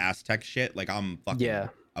all the Aztec shit. Like, I'm fucking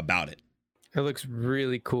about it. It looks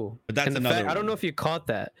really cool. But that's another. I don't know if you caught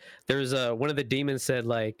that. There's one of the demons said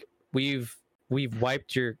like we've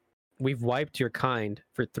wiped your kind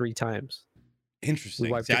for 3 times.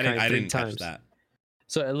 Interesting. See, I didn't catch that.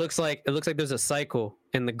 So it looks like there's a cycle,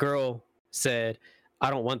 and the girl said, "I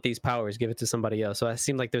don't want these powers. Give it to somebody else." So it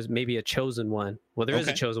seemed like there's maybe a chosen one. Well, there is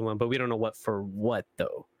a chosen one, but we don't know what for what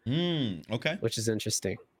though. Okay. Which is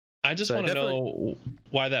interesting. I just want to know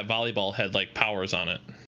why that volleyball had like powers on it.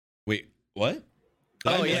 Wait, what?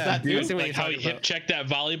 Oh yeah, like how he hip checked that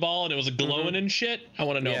volleyball and it was glowing and shit. I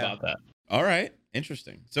want to know about that. All right,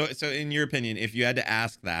 interesting. So in your opinion, if you had to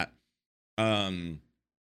ask that,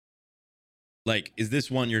 like, is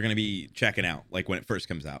this one you're going to be checking out like when it first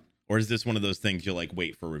comes out, or is this one of those things you'll like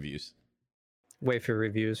wait for reviews? Wait for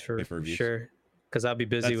reviews for sure, because I'll be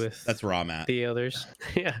busy that's where I'm at. The others.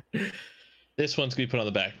 Yeah. This one's gonna be put on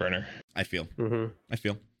the back burner. I feel.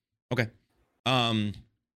 Okay.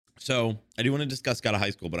 So I do want to discuss God of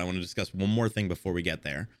High School, but I want to discuss one more thing before we get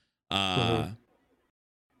there. The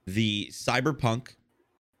Cyberpunk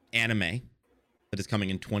anime that is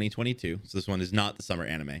coming in 2022. So this one is not the summer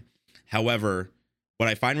anime. However, what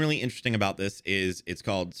I find really interesting about this is it's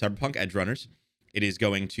called Cyberpunk Edgerunners. It is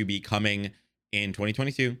going to be coming in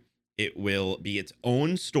 2022. It will be its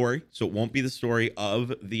own story, so it won't be the story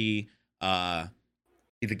of the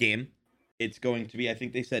game. It's going to be, I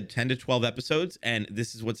think they said 10 to 12 episodes, and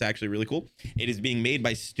this is what's actually really cool. It is being made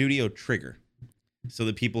by Studio Trigger. So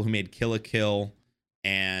the people who made Kill la Kill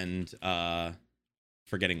and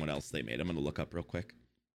forgetting what else they made. I'm going to look up real quick.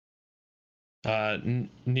 Neon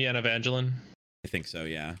Evangelion. I think so,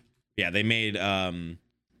 yeah. Yeah, they made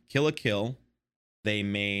Kill la Kill. They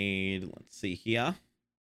made, let's see here.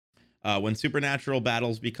 When Supernatural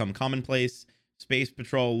Battles Become Commonplace, Space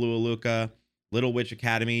Patrol, Lua Luca, Little Witch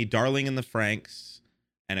Academy, Darling in the Franxx,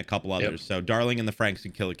 and a couple others. Yep. So Darling in the Franxx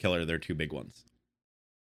and Kill la Kill are their 2 big ones.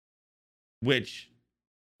 Which,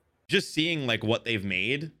 just seeing like what they've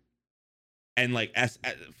made, and like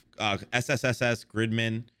SSSS,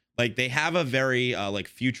 Gridman, like they have a very like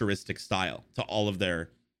futuristic style to all of their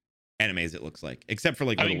animes. It looks like, except for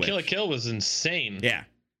like Little Witch. Kill la Kill was insane. Yeah.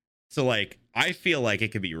 So like I feel like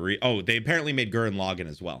it could be they apparently made Gurren Lagann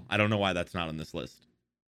as well. I don't know why that's not on this list.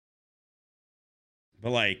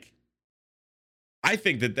 But like I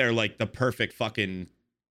think that they're like the perfect fucking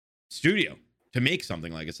studio to make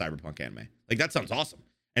something like a cyberpunk anime. Like that sounds awesome.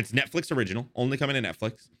 And it's Netflix original, only coming to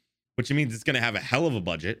Netflix, which means it's going to have a hell of a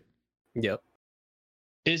budget. Yep.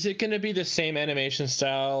 Is it going to be the same animation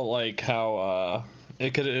style like how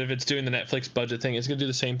if it's doing the Netflix budget thing, it's going to do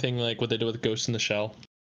the same thing like what they did with Ghost in the Shell?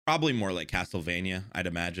 Probably more like Castlevania, I'd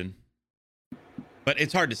imagine. But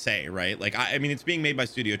it's hard to say, right? Like, I mean, it's being made by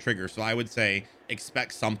Studio Trigger, so I would say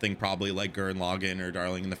expect something probably like Gurren Lagann or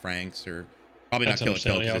Darling in the Franxx, or probably not Kill la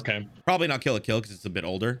Kill. Yeah, okay. Probably not Kill la Kill because it's a bit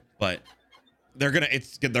older, but they're gonna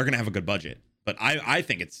have a good budget. But I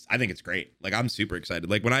think it's great. Like, I'm super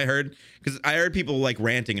excited. Like when I heard people like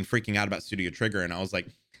ranting and freaking out about Studio Trigger, and I was like,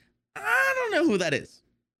 I don't know who that is.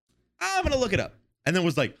 I'm gonna look it up, and then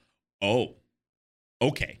was like, oh,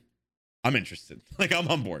 okay, I'm interested. Like I'm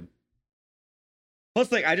on board. Plus,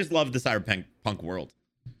 like, I just love the cyberpunk world.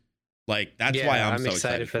 Like, that's why I'm so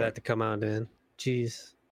excited for that to come out, man.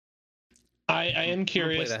 Jeez. I am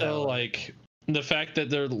curious, though, like, the fact that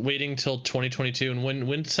they're waiting till 2022. And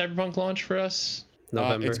when Cyberpunk launch for us?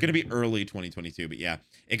 November. It's going to be early 2022, but yeah.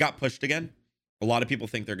 It got pushed again. A lot of people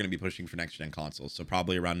think they're going to be pushing for next-gen consoles, so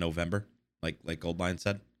probably around November, like Goldline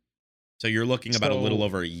said. So you're looking about a little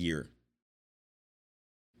over a year.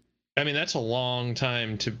 I mean, that's a long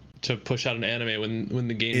time to push out an anime when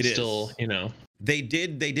the game's still, you know. They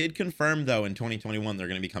did confirm though in 2021 they're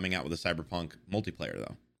going to be coming out with a Cyberpunk multiplayer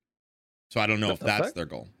though. So I don't know if that's their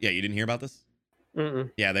goal. Yeah, you didn't hear about this?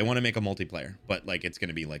 Yeah, they want to make a multiplayer, but like it's going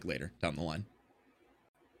to be like later down the line.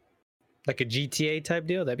 Like a GTA type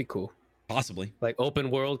deal? That'd be cool. Possibly. Like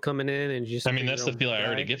open world coming in and just. I mean, that's the feel I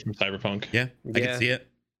already get from Cyberpunk. Yeah, I can see it.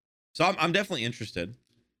 So I'm definitely interested.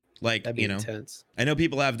 Like, That'd be you know, intense. I know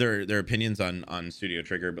people have their opinions on Studio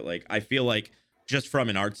Trigger, but like I feel like just from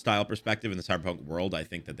an art style perspective in the cyberpunk world, I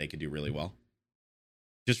think that they could do really well.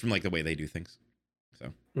 Just from like the way they do things.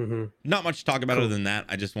 So not much to talk about other than that.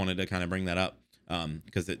 I just wanted to kind of bring that up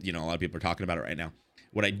because you know, a lot of people are talking about it right now.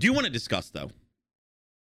 What I do want to discuss though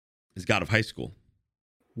is God of High School.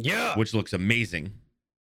 Yeah. Which looks amazing.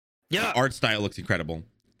 Yeah. The art style looks incredible.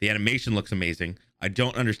 The animation looks amazing. I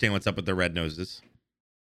don't understand what's up with the red noses.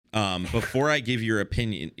 Before I give you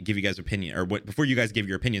guys opinion, or before you guys give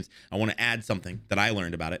your opinions, I want to add something that I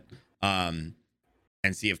learned about it, and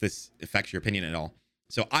see if this affects your opinion at all.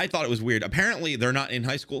 So I thought it was weird. Apparently they're not in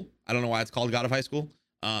high school. I don't know why it's called God of High School.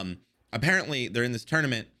 Apparently they're in this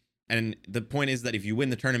tournament, and the point is that if you win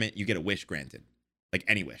the tournament, you get a wish granted, like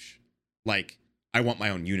any wish. Like I want my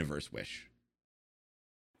own universe wish.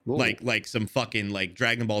 Ooh. Like some fucking like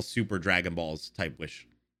Dragon Ball Super Dragon Balls type wish.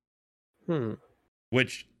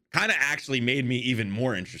 Which kind of actually made me even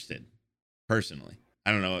more interested, personally.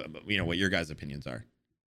 I don't know, you know, what your guys' opinions are.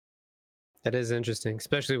 That is interesting,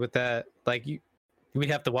 especially with that. Like we'd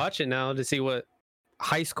have to watch it now to see what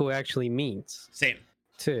high school actually means. Same.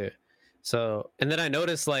 Too. So, and then I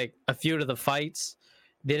noticed like a few of the fights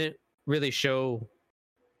didn't really show,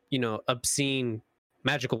 you know, obscene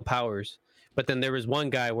magical powers. But then there was one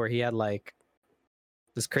guy where he had like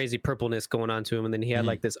this crazy purpleness going on to him, and then he had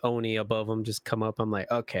like this Oni above him just come up. I'm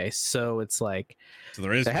like, okay, so it's like, so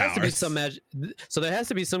there has to be some magic. So there has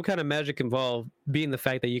to be some kind of magic involved, being the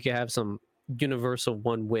fact that you can have some universal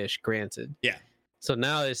one wish granted. Yeah. So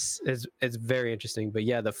now it's very interesting. But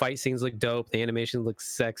yeah, the fight scenes look dope. The animation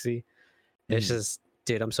looks sexy. It's just,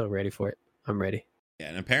 dude, I'm so ready for it. I'm ready. Yeah,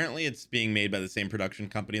 and apparently it's being made by the same production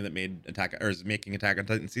company that made is making Attack on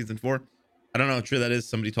Titan season 4. I don't know how true that is.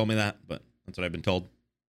 Somebody told me that, but that's what I've been told,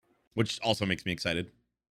 which also makes me excited.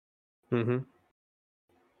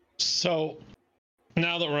 So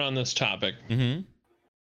now that we're on this topic,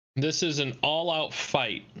 this is an all-out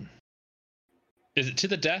fight. Is it to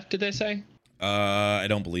the death, did they say? I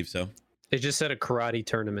don't believe so. They just said a karate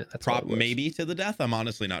tournament. That's maybe to the death. I'm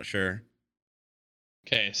honestly not sure.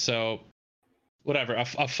 Okay, so whatever,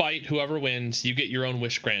 a fight, whoever wins, you get your own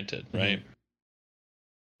wish granted, right?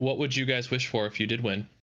 What would you guys wish for if you did win?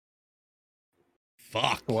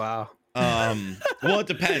 Fuck. Wow. Well, it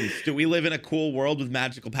depends. Do we live in a cool world with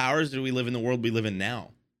magical powers? Or do we live in the world we live in now?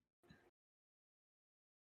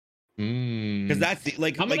 Because that's the,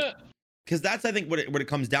 because that's, I think, what it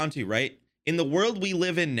comes down to, right? In the world we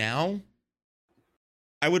live in now,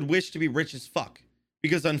 I would wish to be rich as fuck,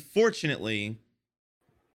 because unfortunately,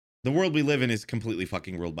 the world we live in is completely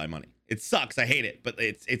fucking ruled by money. It sucks. I hate it, but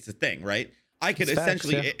it's a thing, right? I could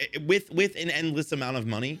essentially, with an endless amount of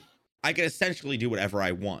money, I could essentially do whatever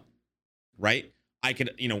I want, right? I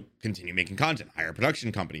could, you know, continue making content, hire a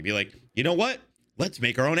production company, be like, you know what? Let's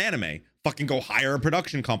make our own anime. Fucking go hire a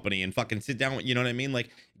production company and fucking sit down, you know what I mean?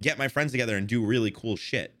 Like, get my friends together and do really cool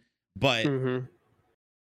shit. But in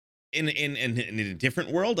a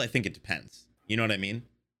different world, I think it depends. You know what I mean?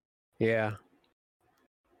 Yeah.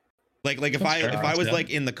 Like if I was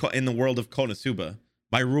like in the world of Konosuba,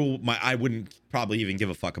 I wouldn't probably even give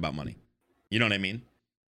a fuck about money. You know what I mean?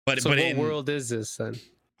 But what world is this then?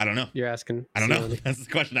 I don't know. You're asking. I don't know. That's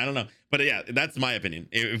the question. I don't know. But yeah, that's my opinion.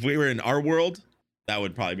 If we were in our world, that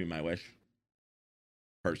would probably be my wish.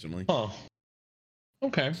 Personally. Oh.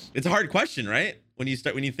 Okay. It's a hard question, right? When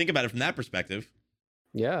you think about it from that perspective.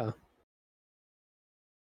 Yeah.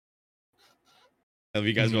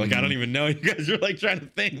 You guys were like, I don't even know. You guys are like trying to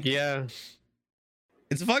think. Yeah.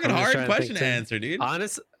 It's a fucking hard question to answer, dude.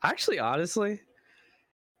 Honestly,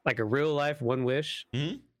 like a real life one wish.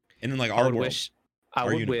 And then like our world. I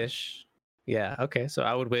would wish. Yeah. Okay. So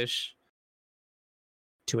I would wish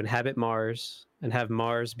to inhabit Mars and have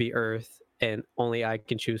Mars be Earth, and only I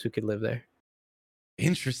can choose who can live there.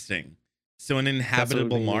 Interesting. So an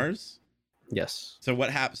inhabitable Mars? Yes. So what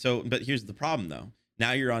happens? So, but here's the problem though.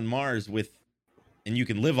 Now you're on Mars and you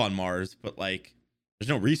can live on Mars, but like, there's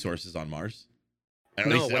no resources on Mars. At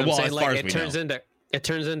least, what I'm saying, like, it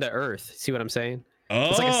turns into Earth. See what I'm saying? Oh,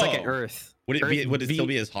 it's like a second Earth. Would it still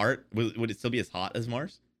be as hot? Would it still be as hot as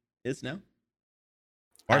Mars is now?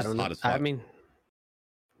 Mars is hot as fuck. I mean,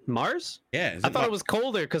 Mars? Yeah. I thought it was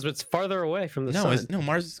colder because it's farther away from the sun. No,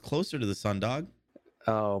 Mars is closer to the sun, dog.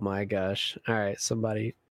 Oh my gosh! All right,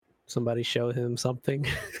 somebody show him something.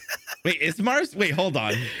 Wait, is Mars? Wait, hold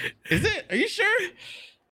on. Is it? Are you sure?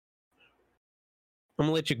 I'm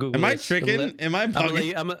gonna let you Google. Am I tricking? Am I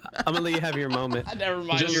bugging? I'm gonna let you have your moment. Never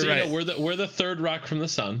mind. Just You're right. We're the third rock from the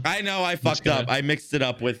sun. I know. I fucked up. I mixed it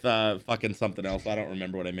up with fucking something else. I don't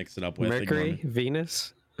remember what I mixed it up with. Mercury,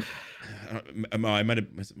 Venus. I might have.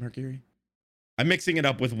 Was it Mercury? I'm mixing it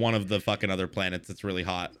up with one of the fucking other planets that's really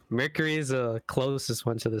hot. Mercury is the closest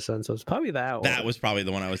one to the sun, so it's probably that one. That was probably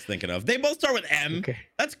the one I was thinking of. They both start with M. Okay.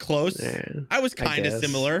 That's close. Yeah, I was kind of guess.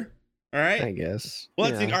 similar. All right. I guess. Well,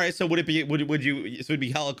 let's Yeah. think. All right. So would it be? Would you? So it'd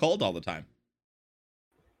be hella cold all the time.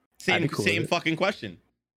 I'd be cool with Same it. fucking question.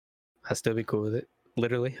 I'd still be cool with it.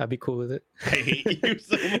 Literally, I'd be cool with it. I hate you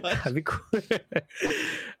so much. I'd be cool.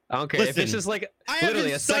 I don't care if Listen, it's just like I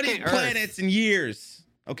literally haven't a studied second planets in years.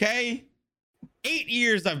 Okay, 8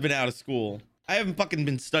 years I've been out of school. I haven't fucking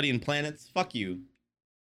been studying planets. Fuck you.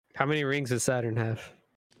 Earth. How many rings does Saturn have?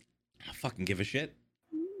 I don't fucking give a shit.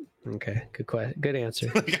 Okay, good question. Good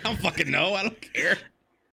answer. Like, I don't fucking know. I don't care.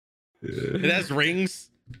 It has rings,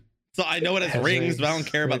 so I know it has rings, but I don't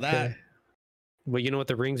care about that. But you know what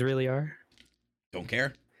the rings really are? Don't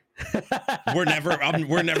care. We're never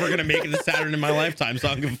gonna make it to Saturn in my lifetime, so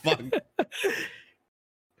I don't give a fuck.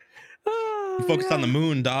 I'm focused on the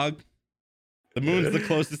moon, dog. The moon's the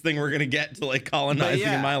closest thing we're gonna get to like colonizing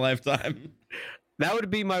in my lifetime. That would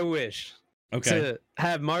be my wish. Okay. To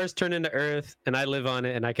have Mars turn into Earth, and I live on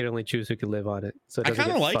it, and I can only choose who can live on it. So it I doesn't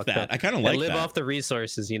kind of get like fucked that. up. I kind of And like live that. off the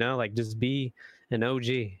resources, you know, like just be an OG.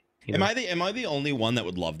 You Am know? am I the only one that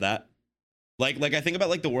would love that? Like I think about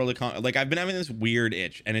like the world of like I've been having this weird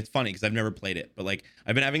itch, and it's funny because I've never played it, but like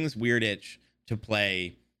I've been having this weird itch to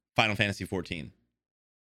play Final Fantasy 14.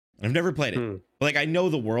 And I've never played it. But like I know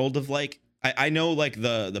the world of like I know like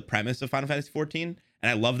the premise of Final Fantasy 14, and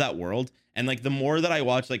I love that world. And like the more that I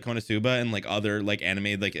watch like Konosuba and like other like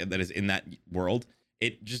anime like that is in that world,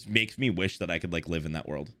 it just makes me wish that I could like live in that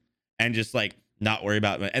world and just like not worry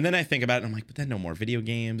about it. And then I think about it and I'm like, but then no more video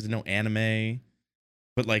games, no anime.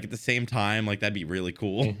 But like at the same time, like that'd be really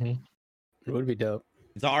cool. Mhm. It would be dope.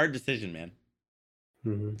 It's a hard decision, man.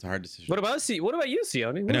 Mhm. It's a hard decision. What about you,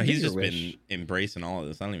 Sione? I What know would he's be your just wish? been embracing all of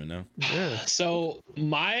this. I don't even know. Yeah. So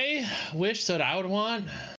my wish that I would want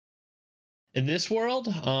in this world,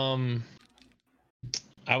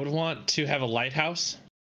 I would want to have a lighthouse,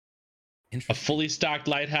 a Interesting. fully stocked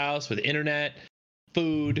lighthouse with internet,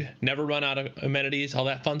 food, never run out of amenities, all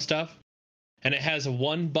that fun stuff. And it has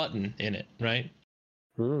one button in it, right?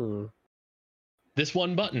 Hmm. This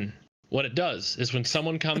one button, what it does is when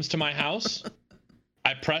someone comes to my house,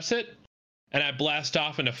 I press it and I blast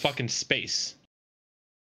off into fucking space.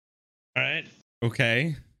 All right?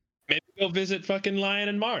 Okay. Maybe go visit fucking Lion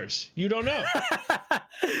and Mars. You don't know.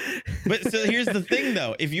 But so here's the thing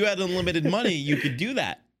though. If you had unlimited money, you could do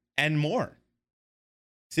that and more.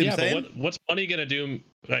 See what I'm saying? But what's money gonna do?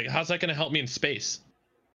 Like, how's that gonna help me in space?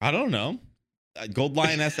 I don't know. Gold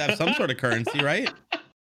Lion has to have some sort of currency, right?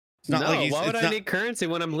 It's not no, like he's, why would it's I not- need currency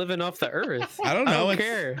when I'm living off the earth? I don't know. I don't It's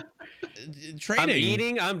care. trading. I'm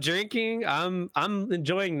eating, I'm drinking, I'm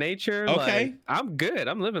enjoying nature. Okay. Like, I'm good.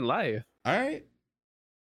 I'm living life. All right.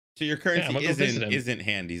 So your I'm currency gonna go visit him. isn't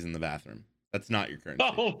handies in the bathroom. That's not your currency.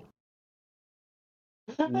 Oh.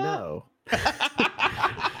 No.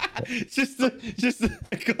 just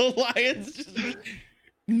the Gold Lions.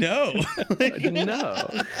 No.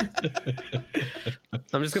 No.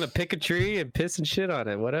 I'm just gonna pick a tree and piss and shit on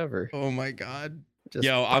it. Whatever. Oh my god. Just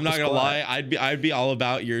Yo, pop I'm a not gonna squat. lie. I'd be all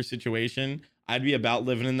about your situation. I'd be about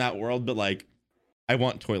living in that world, but like, I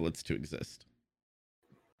want toilets to exist.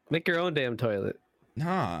 Make your own damn toilet.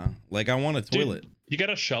 Nah, like I want a Dude, toilet. You got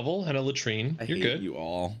a shovel and a latrine. I You're hate good. you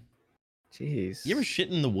all. Jeez. You ever shit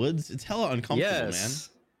in the woods? It's hella uncomfortable, man. Yes.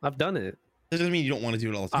 I've done it. That doesn't mean you don't want to do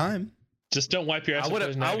it all the time. Just don't wipe your ass. with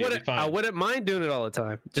poison ivy, you'll be fine. I wouldn't mind doing it all the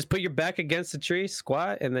time. Just put your back against the tree,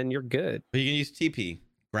 squat, and then you're good. But you can use TP.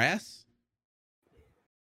 Grass?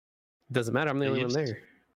 Doesn't matter. I'm the only one used-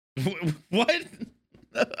 there. What?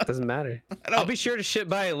 Doesn't matter. I I'll don't, be sure to shit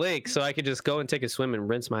by a lake so I could just go and take a swim and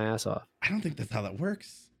rinse my ass off. I don't think that's how that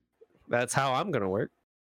works. That's how I'm gonna work.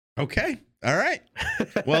 Okay. All right.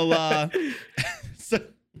 Well, so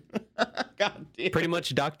God damn. Pretty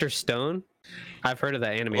much Dr. Stone. I've heard of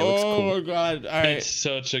that anime. It looks Oh cool. my god. All right. It's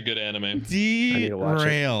such a good anime. need to watch it.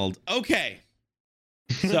 Derailed. Okay.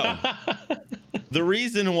 So the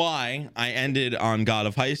reason why I ended on God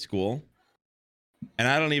of High School, and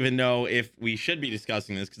I don't even know if we should be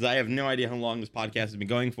discussing this because I have no idea how long this podcast has been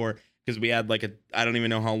going for because we had like I don't even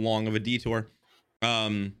know how long of a detour.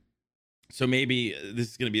 So maybe this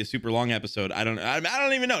is gonna be a super long episode. I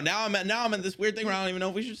don't even know. Now I'm at this weird thing where I don't even know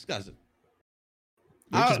if we should discuss it.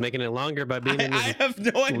 You're just making it longer by being in I this. have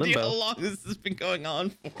no idea limbo. how long this has been going on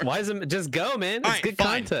for. Why isn't just go, man? It's All right, good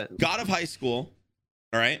fine. content. God of High School.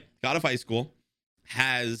 All right. God of High School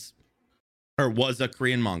was a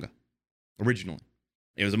Korean manga originally.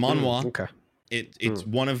 It was a manhwa. Okay. It's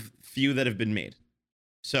one of few that have been made.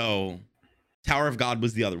 So Tower of God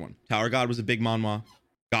was the other one. Tower of God was a big manhwa,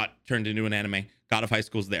 got turned into an anime. God of High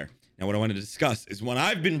School's there. Now, what I wanted to discuss is when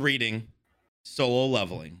I've been reading Solo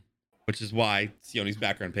Leveling, which is why Sione's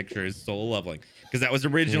background picture is Solo Leveling, because that was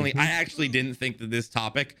originally, I actually didn't think that this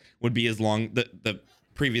topic would be as long, the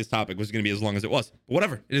previous topic was going to be as long as it was. But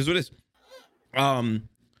whatever, it is what it is.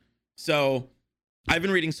 So I've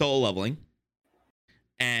been reading Solo Leveling,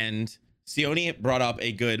 and Sione brought up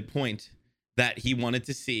a good point that he wanted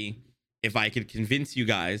to see if I could convince you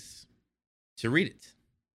guys to read it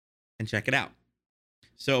and check it out.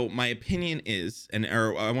 So my opinion is,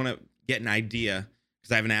 or I want to get an idea,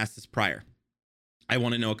 because I haven't asked this prior. I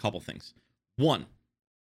want to know a couple things. One,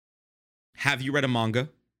 have you read a manga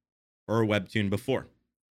or a webtoon before?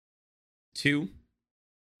 Two,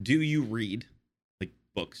 do you read like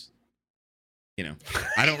books? You know,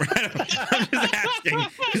 I don't. I'm just asking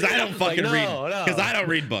because I don't fucking read. Because I don't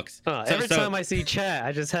read books. Every time I see chat,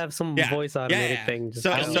 I just have some voice automated thing.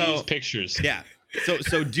 Just so pictures. Yeah.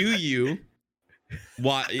 So do you?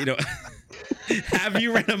 What, you know? Have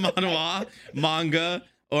you read a manhwa, manga,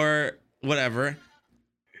 or whatever?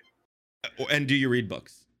 And do you read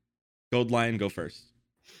books? Gold Lion, go first.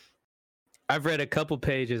 I've read a couple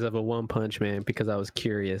pages of a One Punch Man because I was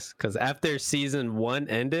curious. Because after season 1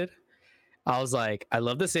 ended, I was like, I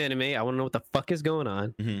love this anime. I want to know what the fuck is going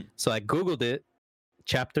on. Mm-hmm. So I Googled it,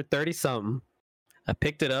 chapter 30 something. I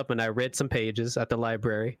picked it up and I read some pages at the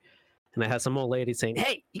library. And I had some old lady saying,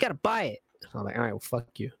 hey, you got to buy it. I'm like, all right, well, fuck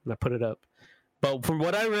you. And I put it up. But from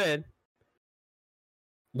what I read,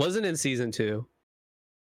 wasn't in season 2,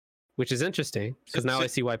 which is interesting because now I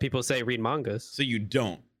see why people say read mangas. So you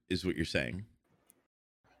don't, is what you're saying?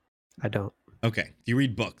 I don't. Okay. Do you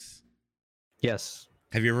read books? Yes.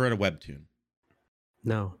 Have you ever read a webtoon?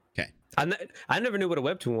 No. Okay. I never knew what a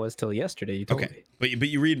webtoon was till yesterday. You told me. But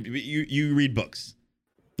you read books?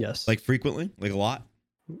 Yes. Like frequently? Like a lot?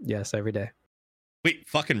 Yes, every day. Wait,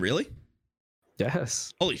 fucking really?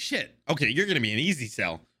 Yes. Holy shit. Okay, you're gonna be an easy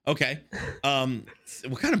sell. Okay.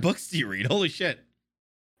 What kind of books do you read? Holy shit.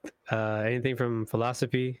 Anything from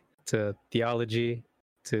philosophy to theology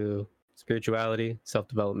to spirituality,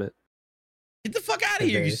 self-development. Get the fuck out of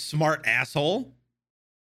here, you smart asshole.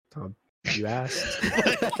 You asked.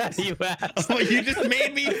 You asked. Oh, you just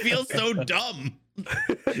made me feel so dumb.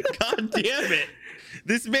 God damn it.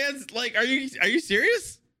 This man's like, are you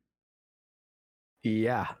serious?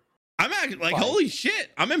 Yeah. I'm actually like, holy shit.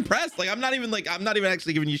 I'm impressed. Like, I'm not even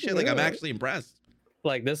actually giving you shit. Like, I'm actually impressed.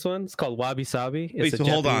 Like this one, it's called Wabi Sabi. It's Wait, so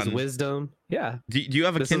hold on. Wisdom. Yeah. Do you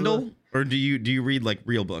have a Kindle or do you read like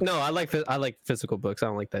real books? No, I like physical books. I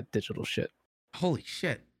don't like that digital shit. Holy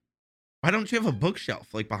shit. Why don't you have a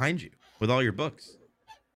bookshelf like behind you with all your books?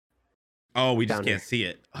 Oh, we just can't see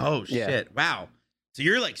it. Oh shit. Wow. So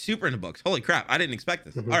you're like super into books. Holy crap. I didn't expect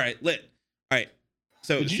this. Mm-hmm. All right, lit. All right.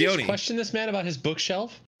 So did you just question this man about his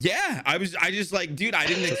bookshelf? Yeah, I just like, dude, I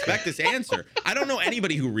didn't expect this answer. I don't know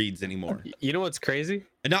anybody who reads anymore. You know what's crazy?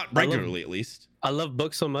 Not regularly, at least. I love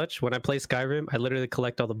books so much. When I play Skyrim, I literally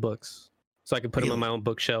collect all the books so I can put them on my own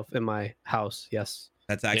bookshelf in my house. Yes.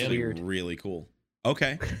 That's actually really cool.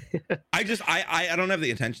 Okay. I don't have the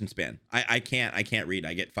attention span. I can't read.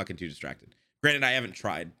 I get fucking too distracted. Granted, I haven't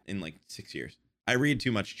tried in like 6 years. I read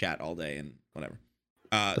too much chat all day and whatever.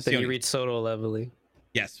 But then you read Solo Leveling.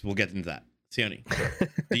 Yes, we'll get into that. Sione,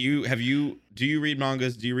 do you read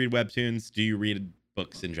mangas? Do you read webtoons? Do you read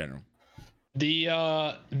books in general? The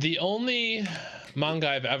only manga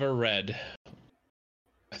I've ever read,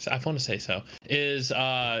 I want to say so, is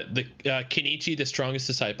the Kenichi, the Strongest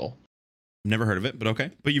Disciple. Never heard of it, but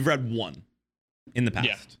okay. But you've read one in the past.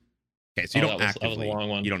 Yeah. Okay, so you don't actively. That was a long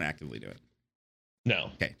one. You don't actively do it. No.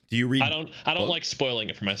 Okay. Do you read? I don't like spoiling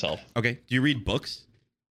it for myself. Okay. Do you read books?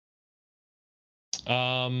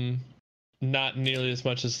 Not nearly as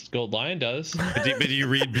much as Gold Lion does. But do you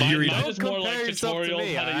read? Mine is more like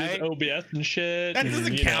tutorials, how to use OBS and shit. That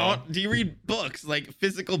doesn't count. Do you read books, like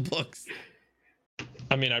physical books?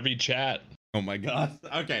 I mean, I read chat. Oh my god.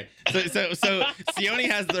 Okay. So Sione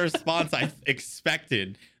has the response I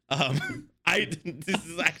expected. This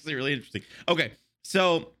is actually really interesting. Okay.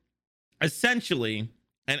 So essentially,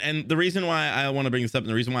 and the reason why I want to bring this up and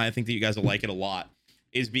the reason why I think that you guys will like it a lot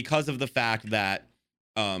is because of the fact that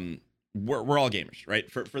we're all gamers,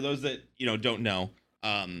 right? For those that don't know,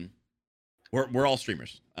 we're all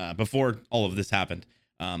streamers. Before all of this happened,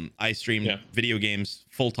 I streamed video games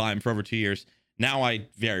full time for over 2 years. Now I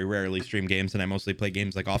very rarely stream games, and I mostly play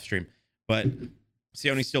games like off stream. But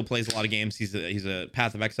Sione still plays a lot of games. He's a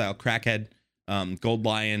Path of Exile crackhead. Gold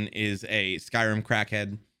Lion is a Skyrim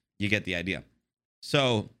crackhead. You get the idea.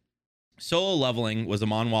 So Solo Leveling was a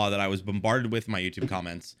manhwa that I was bombarded with in my YouTube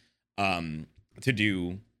comments to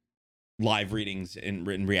do live readings and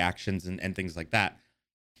written reactions and things like that.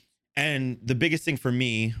 And the biggest thing for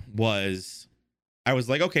me was I was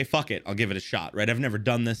like, okay, fuck it. I'll give it a shot, right? I've never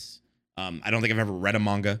done this. I don't think I've ever read a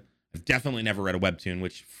manga. I've definitely never read a webtoon,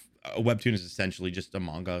 which a webtoon is essentially just a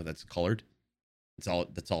manga that's colored. That's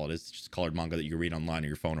all it is. It's just colored manga that you read online or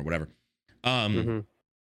your phone or whatever.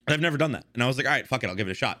 I've never done that. And I was like, all right, fuck it. I'll give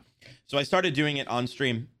it a shot. So I started doing it on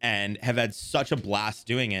stream and have had such a blast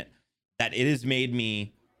doing it that it has made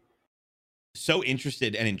me so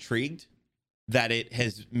interested and intrigued that it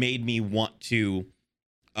has made me want to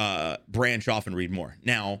branch off and read more.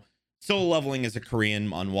 Now, Solo Leveling is a Korean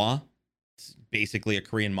manhwa. It's basically a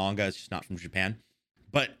Korean manga. It's just not from Japan.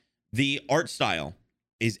 But the art style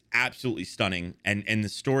is absolutely stunning, and the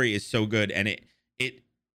story is so good, and it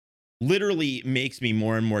literally makes me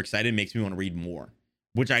more and more excited, makes me want to read more,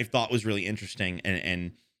 which I thought was really interesting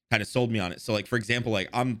and kind of sold me on it. So, like, for example, like,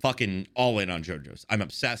 I'm fucking all in on JoJo's. I'm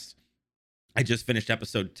obsessed. I just finished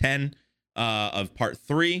episode 10 of part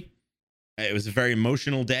 3. It was a very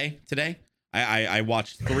emotional day today. I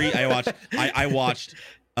watched 3. I watched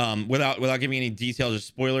without giving any details or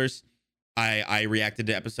spoilers. I reacted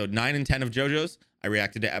to episode 9 and 10 of JoJo's. I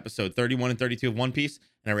reacted to episode 31 and 32 of One Piece,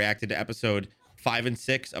 and I reacted to episode 5 and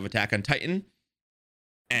 6 of Attack on Titan.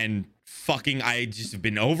 And fucking, I just have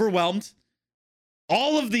been overwhelmed.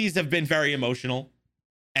 All of these have been very emotional,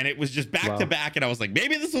 and it was just back to back. And I was like,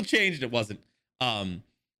 maybe this will change, and it wasn't.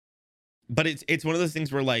 But it's one of those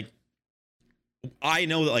things where, like, I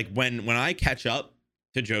know that, like, when I catch up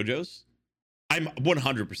to JoJo's, I'm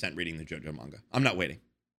 100% reading the JoJo manga. I'm not waiting.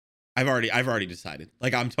 I've already decided.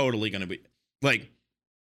 Like, I'm totally gonna be like,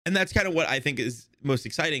 and that's kind of what I think is most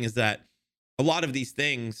exciting, is that a lot of these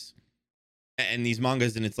things and these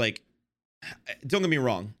mangas, and it's like, don't get me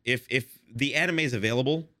wrong, if the anime is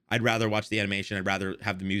available, I'd rather watch the animation, I'd rather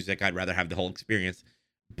have the music, I'd rather have the whole experience.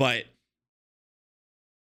 But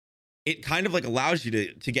it kind of like allows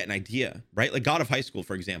you to get an idea, right? Like God of High School,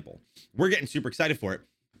 for example. We're getting super excited for it.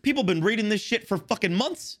 People have been reading this shit for fucking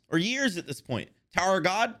months or years at this point. Tower of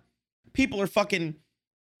God, people are fucking,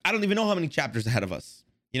 I don't even know how many chapters ahead of us.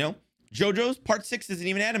 You know, JoJo's part 6 isn't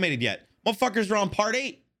even animated yet. Motherfuckers are on part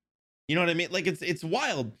 8. You know what I mean? Like, it's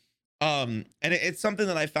wild. And it's something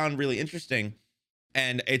that I found really interesting,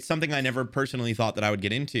 and it's something I never personally thought that I would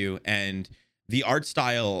get into. And the art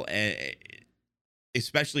style,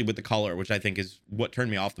 especially with the color, which I think is what turned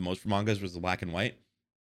me off the most for mangas, was the black and white.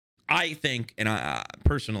 I think, and I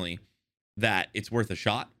personally, that it's worth a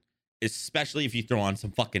shot, especially if you throw on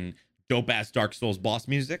some fucking dope ass Dark Souls boss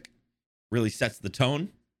music. Really sets the tone.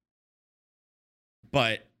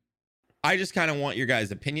 But I just kind of want your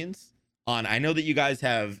guys' opinions on, I know that you guys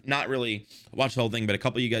have not really watched the whole thing, but a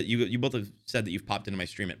couple of you guys, you both have said that you've popped into my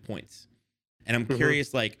stream at points. And I'm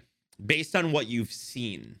curious, like, based on what you've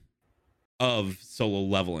seen of Solo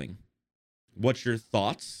Leveling, what's your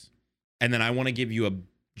thoughts? And then I want to give you a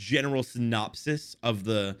general synopsis of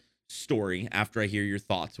the story after I hear your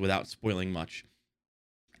thoughts without spoiling much,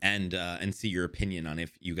 and see your opinion on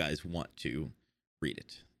if you guys want to read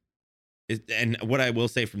it. And what I will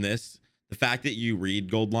say from this, the fact that you read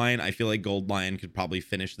Gold Lion, I feel like Gold Lion could probably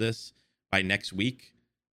finish this by next week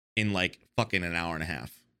in like fucking an hour and a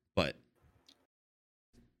half. But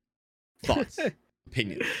thoughts,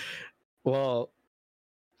 opinions. Well,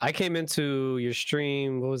 I came into your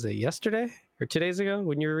stream, what was it, yesterday or 2 days ago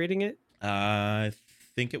when you were reading it? I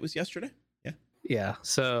think it was yesterday. Yeah. Yeah.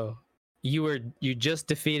 So you just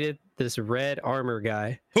defeated this red armor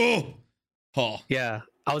guy. Oh. Yeah.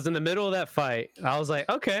 I was in the middle of that fight. I was like,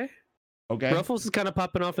 okay. Ruffles is kind of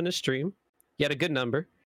popping off in the stream. He had a good number.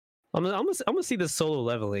 I'm gonna see this Solo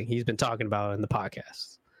Leveling he's been talking about in the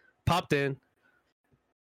podcast. Popped in.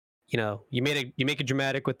 You know, you make it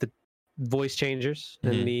dramatic with the voice changers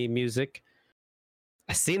and the music.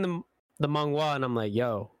 I seen the manhwa and I'm like,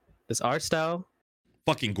 yo, this art style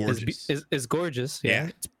fucking gorgeous. Is gorgeous. Yeah,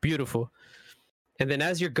 it's beautiful. And then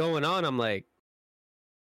as you're going on, I'm like,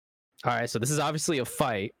 all right, so this is obviously a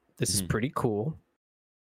fight. This is pretty cool.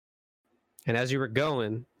 And as you were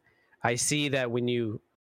going, I see that when you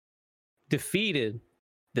defeated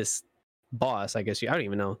this boss, I guess I don't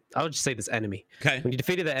even know. I would just say this enemy. Okay. When you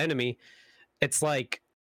defeated the enemy, it's like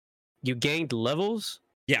you gained levels.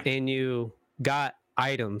 Yeah. And you got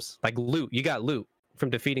items, like loot. You got loot from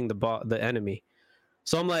defeating the enemy.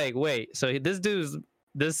 So I'm like, wait, so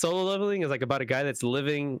this Solo Leveling is like about a guy that's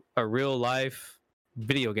living a real life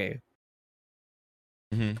video game.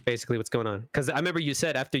 Basically what's going on. Because I remember you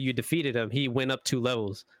said after you defeated him, he went up 2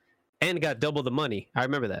 levels and got double the money. I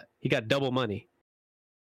remember that. He got double money.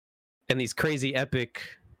 And these crazy epic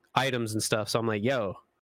items and stuff. So I'm like, yo,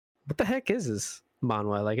 what the heck is this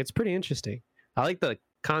manhwa? Like, it's pretty interesting. I like the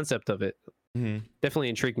concept of it. Mm-hmm. Definitely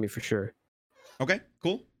intrigued me for sure. Okay,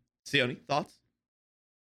 cool. Sione, thoughts?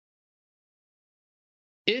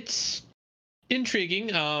 It's intriguing.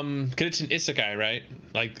 'Cause it's an isekai, right?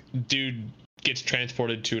 Like, dude gets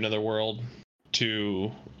transported to another world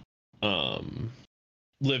to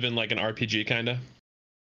live in like an RPG kind of.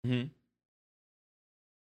 Mm-hmm.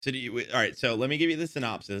 So all right, so let me give you the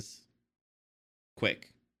synopsis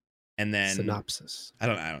quick. And then Synopsis. I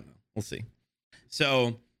don't know. We'll see.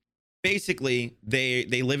 So basically they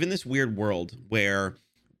live in this weird world where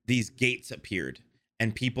these gates appeared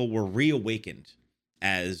and people were reawakened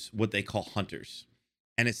as what they call hunters.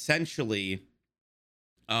 And essentially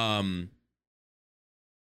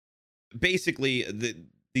basically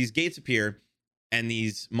these gates appear and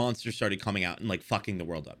these monsters started coming out and like fucking the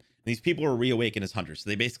world up. And these people were reawakened as hunters. So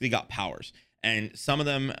they basically got powers. And some of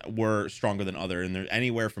them were stronger than other. And they're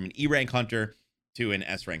anywhere from an E rank hunter to an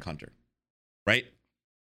S rank hunter. Right?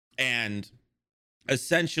 And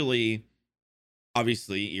essentially,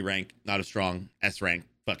 obviously, E rank, not as strong. S rank,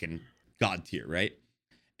 fucking god tier, right?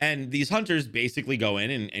 And these hunters basically go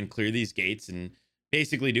in and clear these gates and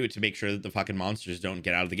basically do it to make sure that the fucking monsters don't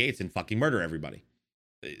get out of the gates and fucking murder everybody.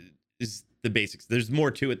 Is the basics. There's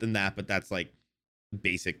more to it than that, but that's like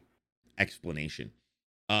basic explanation.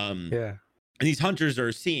 Yeah. And these hunters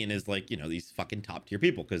are seen as like, you know, these fucking top tier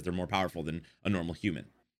people because they're more powerful than a normal human.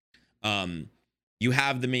 You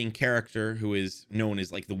have the main character who is known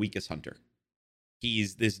as like the weakest hunter.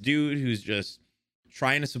 He's this dude who's just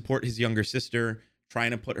trying to support his younger sister,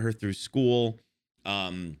 trying to put her through school.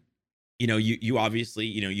 You know, you obviously,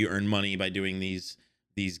 you know, you earn money by doing these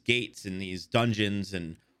gates and these dungeons,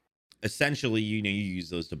 and essentially, you know, you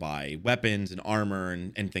use those to buy weapons and armor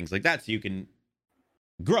and things like that so you can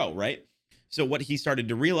grow, right? So what he started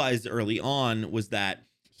to realize early on was that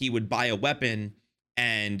he would buy a weapon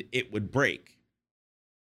and it would break.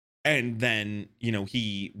 And then, you know,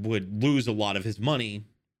 he would lose a lot of his money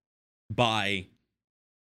by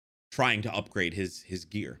trying to upgrade his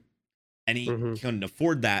gear. And he couldn't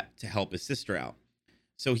afford that to help his sister out.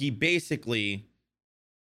 So he basically,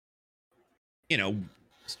 you know,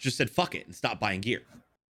 just said fuck it and stopped buying gear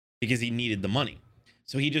because he needed the money.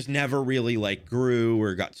 So he just never really like grew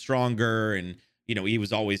or got stronger. And, you know, he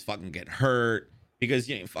was always fucking getting hurt because,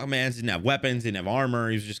 you know, fuck man didn't have weapons, didn't have armor.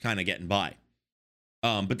 He was just kind of getting by.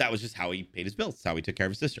 But that was just how he paid his bills. That's how he took care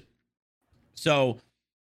of his sister. So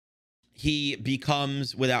he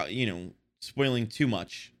becomes, without, you know, spoiling too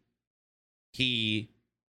much, he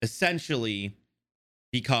essentially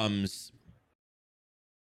becomes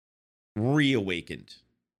reawakened,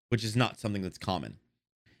 which is not something that's common.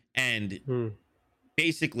 And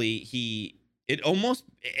basically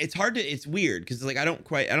it's hard to, it's weird because like I don't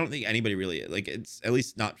think anybody really, like, it's at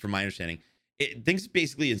least not from my understanding, things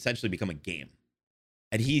basically essentially become a game.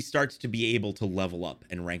 And he starts to be able to level up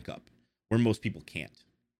and rank up where most people can't,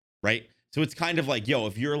 right? So it's kind of like, yo,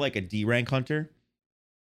 if you're like a D rank hunter,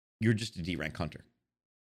 you're just a D rank hunter,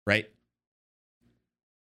 right?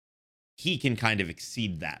 He can kind of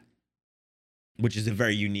exceed that, which is a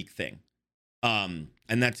very unique thing. And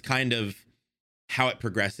that's kind of how it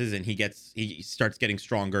progresses, and he starts getting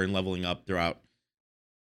stronger and leveling up throughout,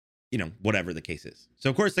 you know, whatever the case is. So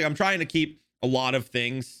of course, like, I'm trying to keep a lot of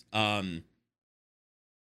things,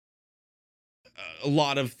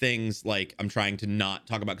 like I'm trying to not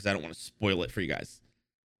talk about because I don't want to spoil it for you guys.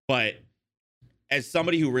 But as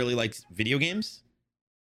somebody who really likes video games,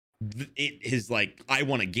 it is like, I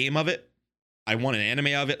want a game of it. I want an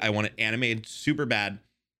anime of it. I want it animated super bad.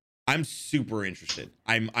 I'm super interested.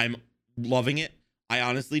 I'm loving it. I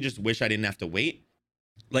honestly just wish I didn't have to wait.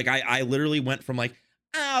 Like I literally went from like,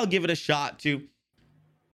 I'll give it a shot to,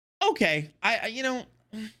 okay,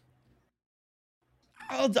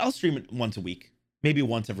 I'll stream it once a week, maybe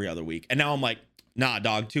once every other week. And now I'm like, nah,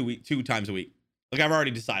 dog, 2 times a week. Like, I've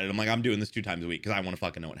already decided. I'm like, I'm doing this 2 times a week because I want to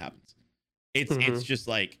fucking know what happens. It's just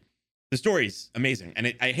like, the story's amazing.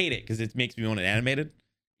 And I hate it because it makes me want it animated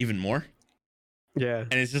even more. Yeah.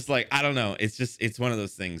 And it's just like, I don't know. It's one of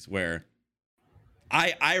those things where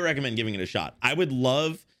I recommend giving it a shot. I would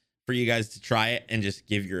love for you guys to try it and just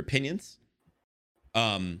give your opinions.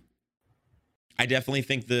 I definitely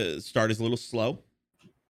think the start is a little slow,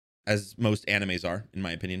 as most animes are, in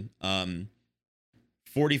my opinion.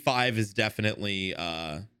 45 is definitely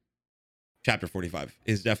chapter 45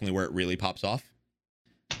 is definitely where it really pops off.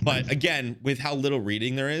 But again, with how little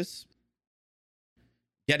reading there is,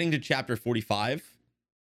 getting to chapter 45,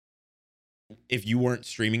 if you weren't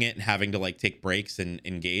streaming it and having to like take breaks and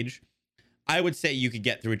engage, I would say you could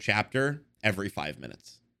get through a chapter every 5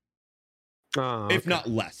 minutes. Oh, okay. If not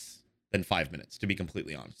less. than 5 minutes, to be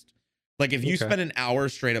completely honest. Like if you Okay. spend an hour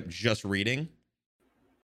straight up just reading,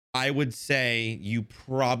 I would say you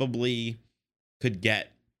probably could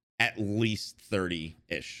get at least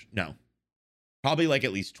 30-ish. No, probably like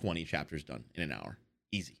at least 20 chapters done in an hour.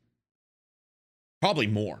 Easy. Probably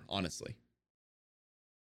more, honestly.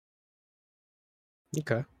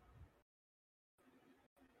 Okay.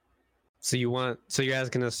 So you're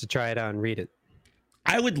asking us to try it out and read it.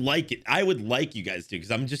 I would like it. I would like you guys to,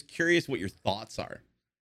 because I'm just curious what your thoughts are.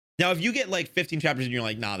 Now, if you get like 15 chapters and you're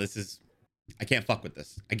like, nah, I can't fuck with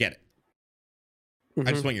this. I get it.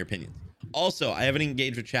 I just want your opinions. Also, I haven't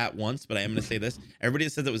engaged with chat once, but I am going to say this. Everybody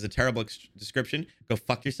that says it was a terrible description, go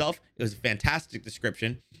fuck yourself. It was a fantastic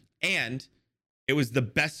description. And it was the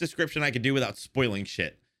best description I could do without spoiling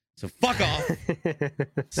shit. So fuck off.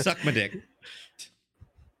 Suck my dick.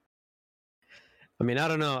 I mean, I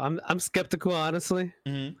don't know. I'm skeptical, honestly,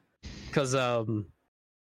 because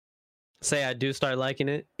say I do start liking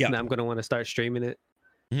it, and I'm gonna want to start streaming it.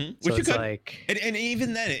 Which So you it's could, like, and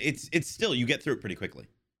even then, it's still, you get through it pretty quickly.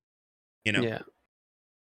 You know. yeah.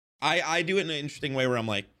 I do it in an interesting way where I'm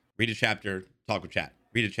like, read a chapter, talk with chat.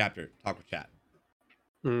 Read a chapter, talk with chat.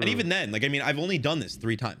 And even then, like, I mean, I've only done this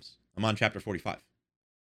 3 times. I'm on chapter 45.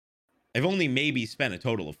 I've only maybe spent a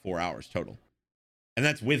total of 4 hours total. And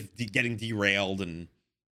that's with getting derailed and,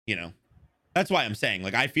 you know, that's why I'm saying,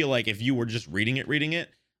 like, I feel like if you were just reading it,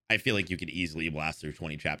 I feel like you could easily blast through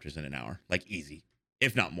 20 chapters in an hour. Like, easy.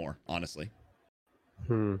 If not more, honestly.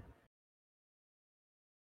 I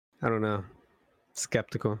don't know.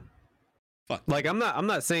 Skeptical. Fuck. Like, I'm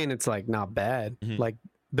not saying it's like not bad. Like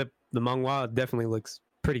the manhwa definitely looks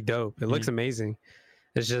pretty dope. It looks amazing.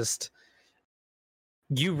 It's just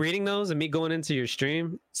you reading those and me going into your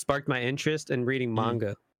stream sparked my interest in reading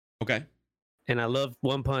manga. Okay. And I love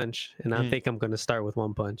One Punch, and I think I'm going to start with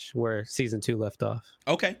One Punch where season 2 left off.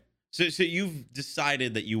 Okay. So you've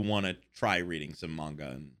decided that you want to try reading some manga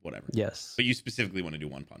and whatever. Yes. But you specifically want to do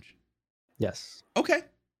One Punch. Yes. Okay.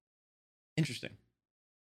 Interesting.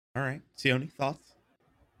 All right. Sione, thoughts?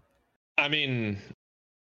 I mean,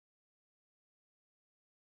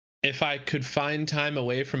 if I could find time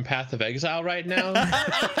away from Path of Exile right now.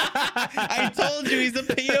 I told you he's a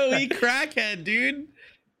PoE crackhead, dude.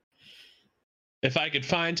 If I could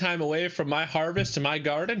find time away from my harvest and my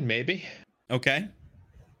garden, maybe. Okay.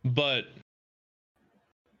 But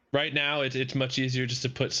right now, it's much easier just to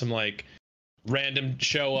put some like random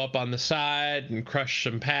show up on the side and crush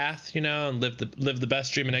some path, you know, and live the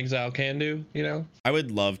best dream an exile can do, you know. I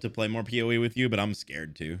would love to play more PoE with you, but I'm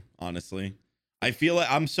scared to, honestly. I feel like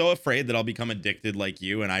I'm so afraid that I'll become addicted like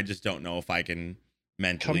you, and I just don't know if I can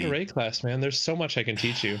mentally. Come to raid class, man. There's so much I can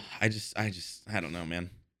teach you. I don't know, man.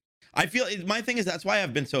 I feel my thing is that's why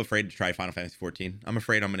I've been so afraid to try Final Fantasy 14. I'm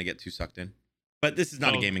afraid I'm gonna get too sucked in. But this is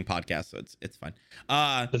not a gaming podcast, so it's fine.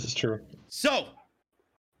 This is true. So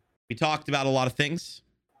we talked about a lot of things.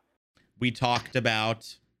 We talked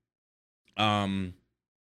about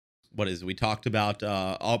we talked about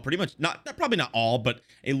all pretty much probably not all, but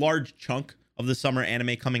a large chunk of the summer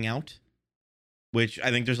anime coming out, which I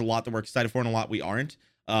think there's a lot that we're excited for and a lot we aren't.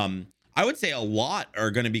 I would say a lot are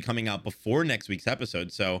going to be coming out before next week's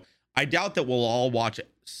episode, so I doubt that we'll all watch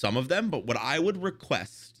some of them. But what I would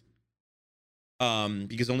request,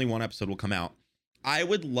 because only one episode will come out, I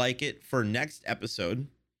would like it for next episode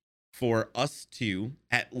for us to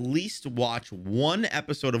at least watch one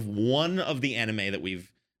episode of one of the anime that we've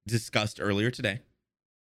discussed earlier today.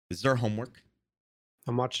 This is our homework.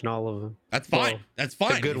 I'm watching all of them. That's fine. Well, that's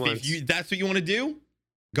fine. the good ones. If that's what you want to do,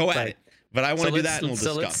 go at it. But I want to do that, and we'll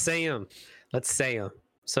discuss. So let's say them.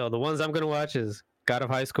 So the ones I'm gonna watch is God of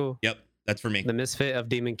High School. Yep, that's for me. The Misfit of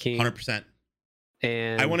Demon King. 100%.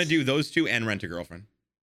 And I want to do those two and Rent a Girlfriend.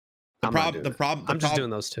 I'm just doing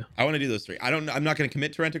those two. I want to do those 3. I'm not going to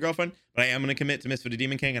commit to Rent a Girlfriend, but I am going to commit to Misfit of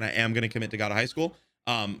Demon King, and I am going to commit to God of High School.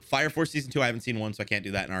 Fire Force season 2, I haven't seen 1, so I can't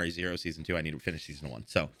do that. And RE0 season 2, I need to finish season 1.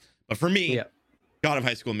 So, but for me, God of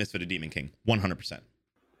High School, Misfit of Demon King, 100%.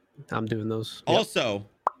 I'm doing those. Also,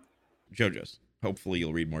 JoJo's. Hopefully,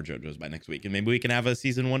 you'll read more JoJo's by next week, and maybe we can have a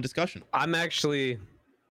season 1 discussion. I'm actually.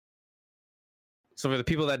 So for the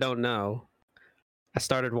people that don't know, I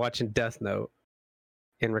started watching Death Note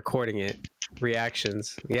and recording it,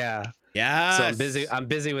 reactions. Yeah. Yeah. So I'm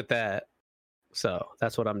busy with that. So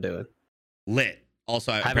that's what I'm doing. Lit.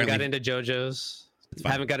 Also, I haven't got into JoJo's. I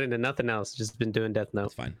haven't got into nothing else. Just been doing Death Note.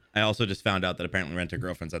 That's fine. I also just found out that apparently Rent a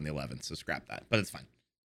Girlfriend's on the 11th, so scrap that. But it's fine.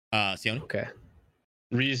 Sione? Okay.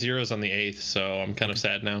 ReZero's on the 8th, so I'm kind of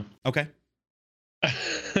sad now. Okay.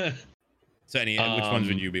 So which ones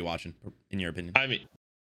would you be watching, in your opinion?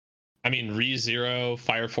 I mean ReZero,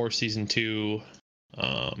 Fire Force season 2,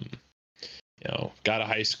 got a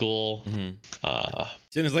high school.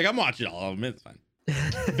 Jenna's like, I'm watching all of them. It's fine.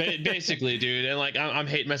 Basically, dude, and like I'm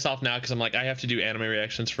hating myself now because I'm like I have to do anime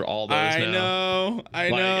reactions for all those. I now. I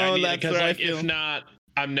know. That's because what like I feel. if not,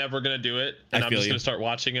 I'm never gonna do it, and I'm just gonna start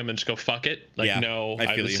watching them and just go fuck it. Like no, I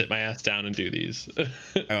have to sit my ass down and do these.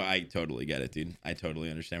 I totally get it, dude. I totally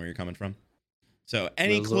understand where you're coming from. So,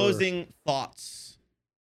 any closing thoughts?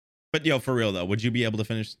 But for real though, would you be able to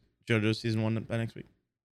finish JoJo's season 1 by next week?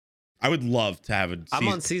 I would love to have a season. I'm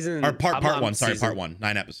on season or part one. Sorry, part 1.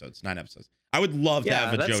 9 episodes. 9 episodes. I would love to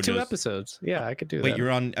have a JoJo's. 2 episodes. Yeah, I could do that. Wait, you're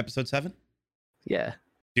on episode 7? Yeah.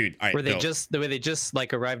 Dude, all right. Where they just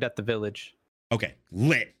like arrived at the village. Okay,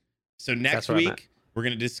 lit. So next week we're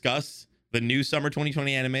gonna discuss the new summer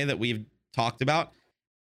 2020 anime that we've talked about,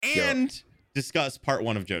 and discuss part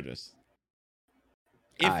 1 of JoJo's.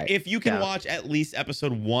 If you can watch at least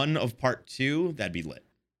episode 1 of part 2, that'd be lit.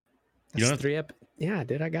 You don't have 3 Yeah,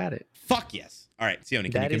 dude, I got it. Fuck yes. All right,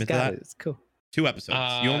 Sione, can you commit to that? It's cool. 2 episodes.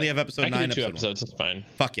 You only have episode 9. I can do 2 episodes. That's fine.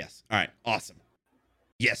 Fuck yes. All right, awesome.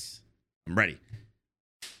 Yes, I'm ready.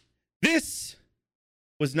 This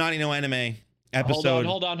was Naughty No Anime episode.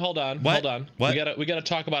 Hold on. What? Hold on. What? We gotta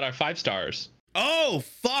talk about our 5 stars. Oh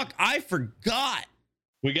fuck! I forgot.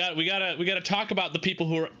 We gotta talk about the people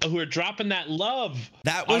who are dropping that love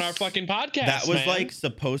on our fucking podcast. That was like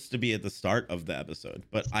supposed to be at the start of the episode,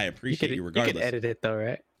 but I appreciate you regardless. You can edit it though,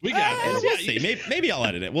 right? We got it. We'll see. Maybe I'll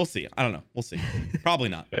edit it. We'll see. I don't know. We'll see. Probably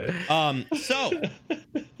not. So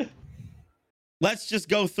let's just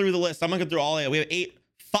go through the list. I'm gonna go through all 8. We have 8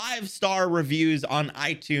 5-star reviews on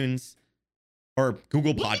iTunes or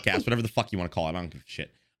Google Podcasts, whatever the fuck you want to call it. I don't give a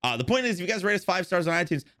shit. The point is, if you guys rate us 5 stars on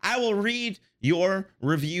iTunes, I will read your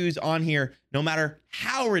reviews on here, no matter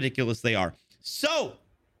how ridiculous they are. So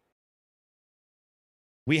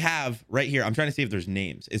we have right here. I'm trying to see if there's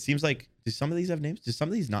names. It seems like, do some of these have names? Do some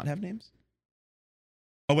of these not have names?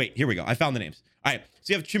 Oh, wait, here we go. I found the names. All right.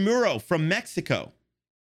 So you have Chimuro from Mexico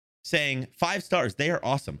saying 5 stars. They are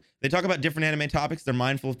awesome. They talk about different anime topics. They're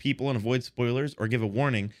mindful of people and avoid spoilers or give a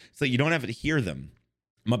warning so that you don't have to hear them.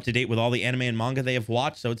 I'm up to date with all the anime and manga they have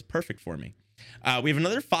watched, so it's perfect for me. We have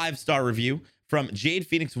another 5-star review from Jade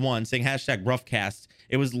Phoenix 1 saying #roughcast.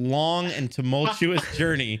 It was long and tumultuous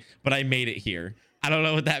journey, but I made it here. I don't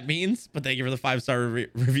know what that means, but thank you for the 5-star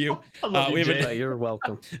review. You're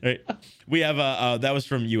welcome. Right. We have that was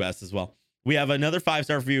from US as well. We have another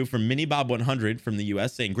 5-star review from Minibob100 from the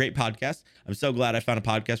US saying, great podcast. I'm so glad I found a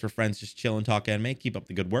podcast where friends just chill and talk anime. Keep up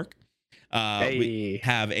the good work. We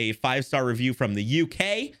have a 5-star review from the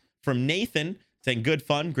UK from Nathan saying, good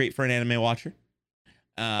fun. Great for an anime watcher.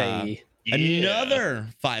 Another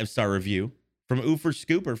 5-star review from Oofer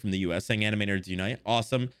Scooper from the US saying, anime nerds unite.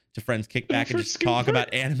 Awesome to friends kick back and just talk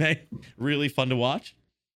about anime. Really fun to watch.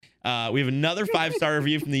 We have another 5-star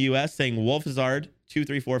review from the US saying,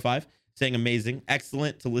 Wolfazard2345 saying, amazing,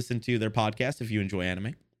 excellent to listen to their podcast if you enjoy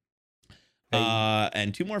anime.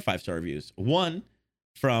 And 2 more 5-star reviews. One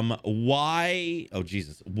from why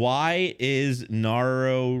is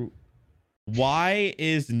Naruto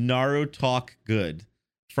Talk good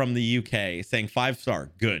from the UK saying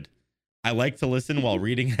 5-star good. I like to listen while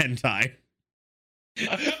reading hentai.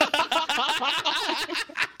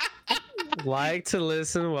 Like to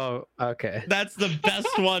listen while okay. That's the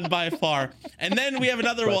best one by far. And then we have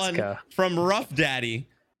another one from Rough Daddy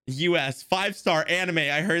US 5-star anime.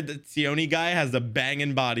 I heard that Sione guy has a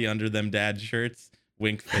banging body under them dad shirts.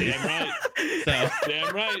 Wink face. Damn right.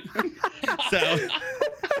 Damn right. So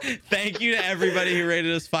thank you to everybody who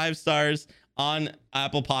rated us 5 stars on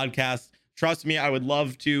Apple Podcasts. Trust me, I would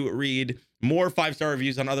love to read more 5-star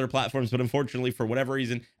reviews on other platforms, but unfortunately, for whatever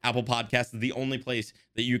reason, Apple Podcasts is the only place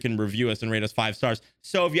that you can review us and rate us 5 stars.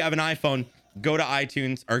 So if you have an iPhone, go to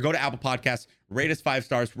iTunes or go to Apple Podcasts, rate us 5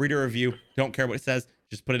 stars, read a review. Don't care what it says,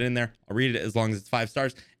 just put it in there. I'll read it as long as it's 5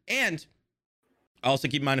 stars. And also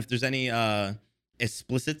keep in mind, if there's any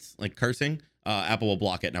explicits like cursing, Apple will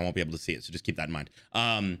block it and I won't be able to see it. So just keep that in mind.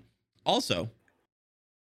 Also,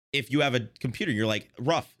 if you have a computer, you're like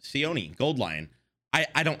Rough, Sione, Gold Lion.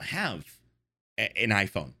 I don't have an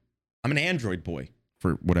iPhone. I'm an Android boy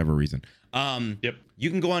for whatever reason. Yep. You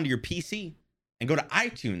can go onto your PC and go to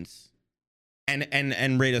iTunes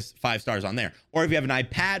and rate us 5 stars on there. Or if you have an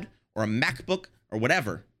iPad or a MacBook or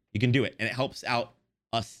whatever, you can do it. And it helps out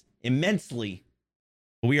us immensely.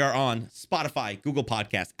 We are on Spotify, Google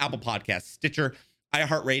Podcasts, Apple Podcasts, Stitcher,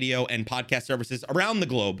 iHeartRadio, and podcast services around the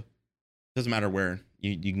globe. Doesn't matter where.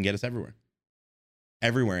 You can get us everywhere.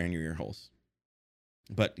 Everywhere in your ear holes.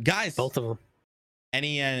 But guys, both of them.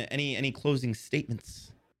 Any closing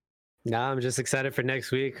statements? Nah, I'm just excited for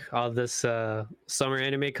next week. All this summer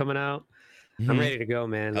anime coming out. I'm ready to go,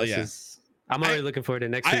 man. I'm already looking forward to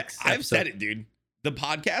next week's I've said it, dude. The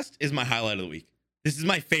podcast is my highlight of the week. This is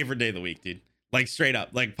my favorite day of the week, dude. Like straight up.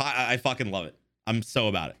 Like I fucking love it. I'm so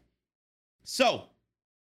about it. So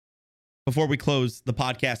before we close the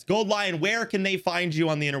podcast, Gold Lion, where can they find you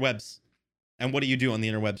on the interwebs? And what do you do on the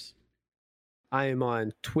interwebs? I am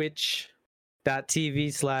on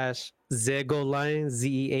twitch.tv/ZeGoldLion,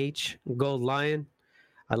 ZEH Gold Lion.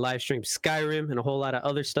 I live stream Skyrim and a whole lot of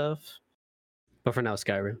other stuff. But for now,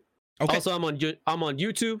 Skyrim. Okay. Also, I'm on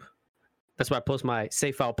YouTube. That's where I post my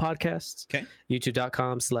Safe File podcasts. Okay.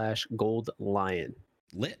 YouTube.com/GoldLion.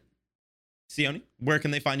 Lit. Sione, where can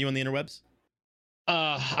they find you on the interwebs?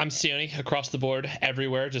 I'm Sione across the board,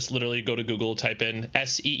 everywhere. Just literally go to Google, type in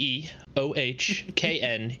SEEOHKNEE.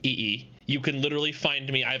 You can literally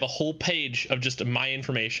find me. I have a whole page of just my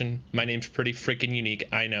information. My name's pretty freaking unique,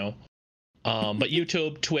 I know. But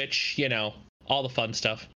YouTube, Twitch, all the fun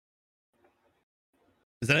stuff.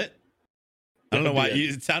 Is that it? I don't know why.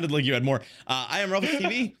 It sounded like you had more. I am Ruffles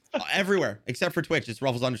TV everywhere except for Twitch. It's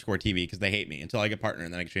Ruffles_TV because they hate me until I get partner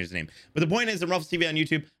and then I can change the name. But the point is, I'm Ruffles TV on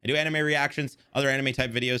YouTube. I do anime reactions, other anime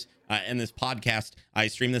type videos, and this podcast. I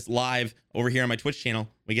stream this live over here on my Twitch channel.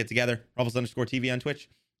 We get together, Ruffles_TV on Twitch.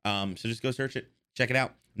 So just go search it, check it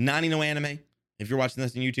out. Nani no Anime. If you're watching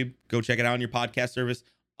this on YouTube, go check it out on your podcast service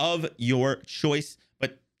of your choice.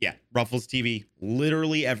 But yeah, Ruffles TV,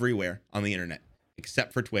 literally everywhere on the internet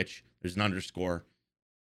except for Twitch. There's an underscore.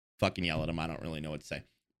 Fucking yell at them. I don't really know what to say.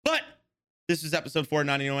 But this is episode 4 of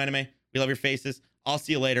Nani no Anime. We love your faces. I'll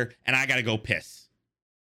see you later. And I gotta go piss.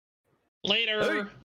 Later. Hey.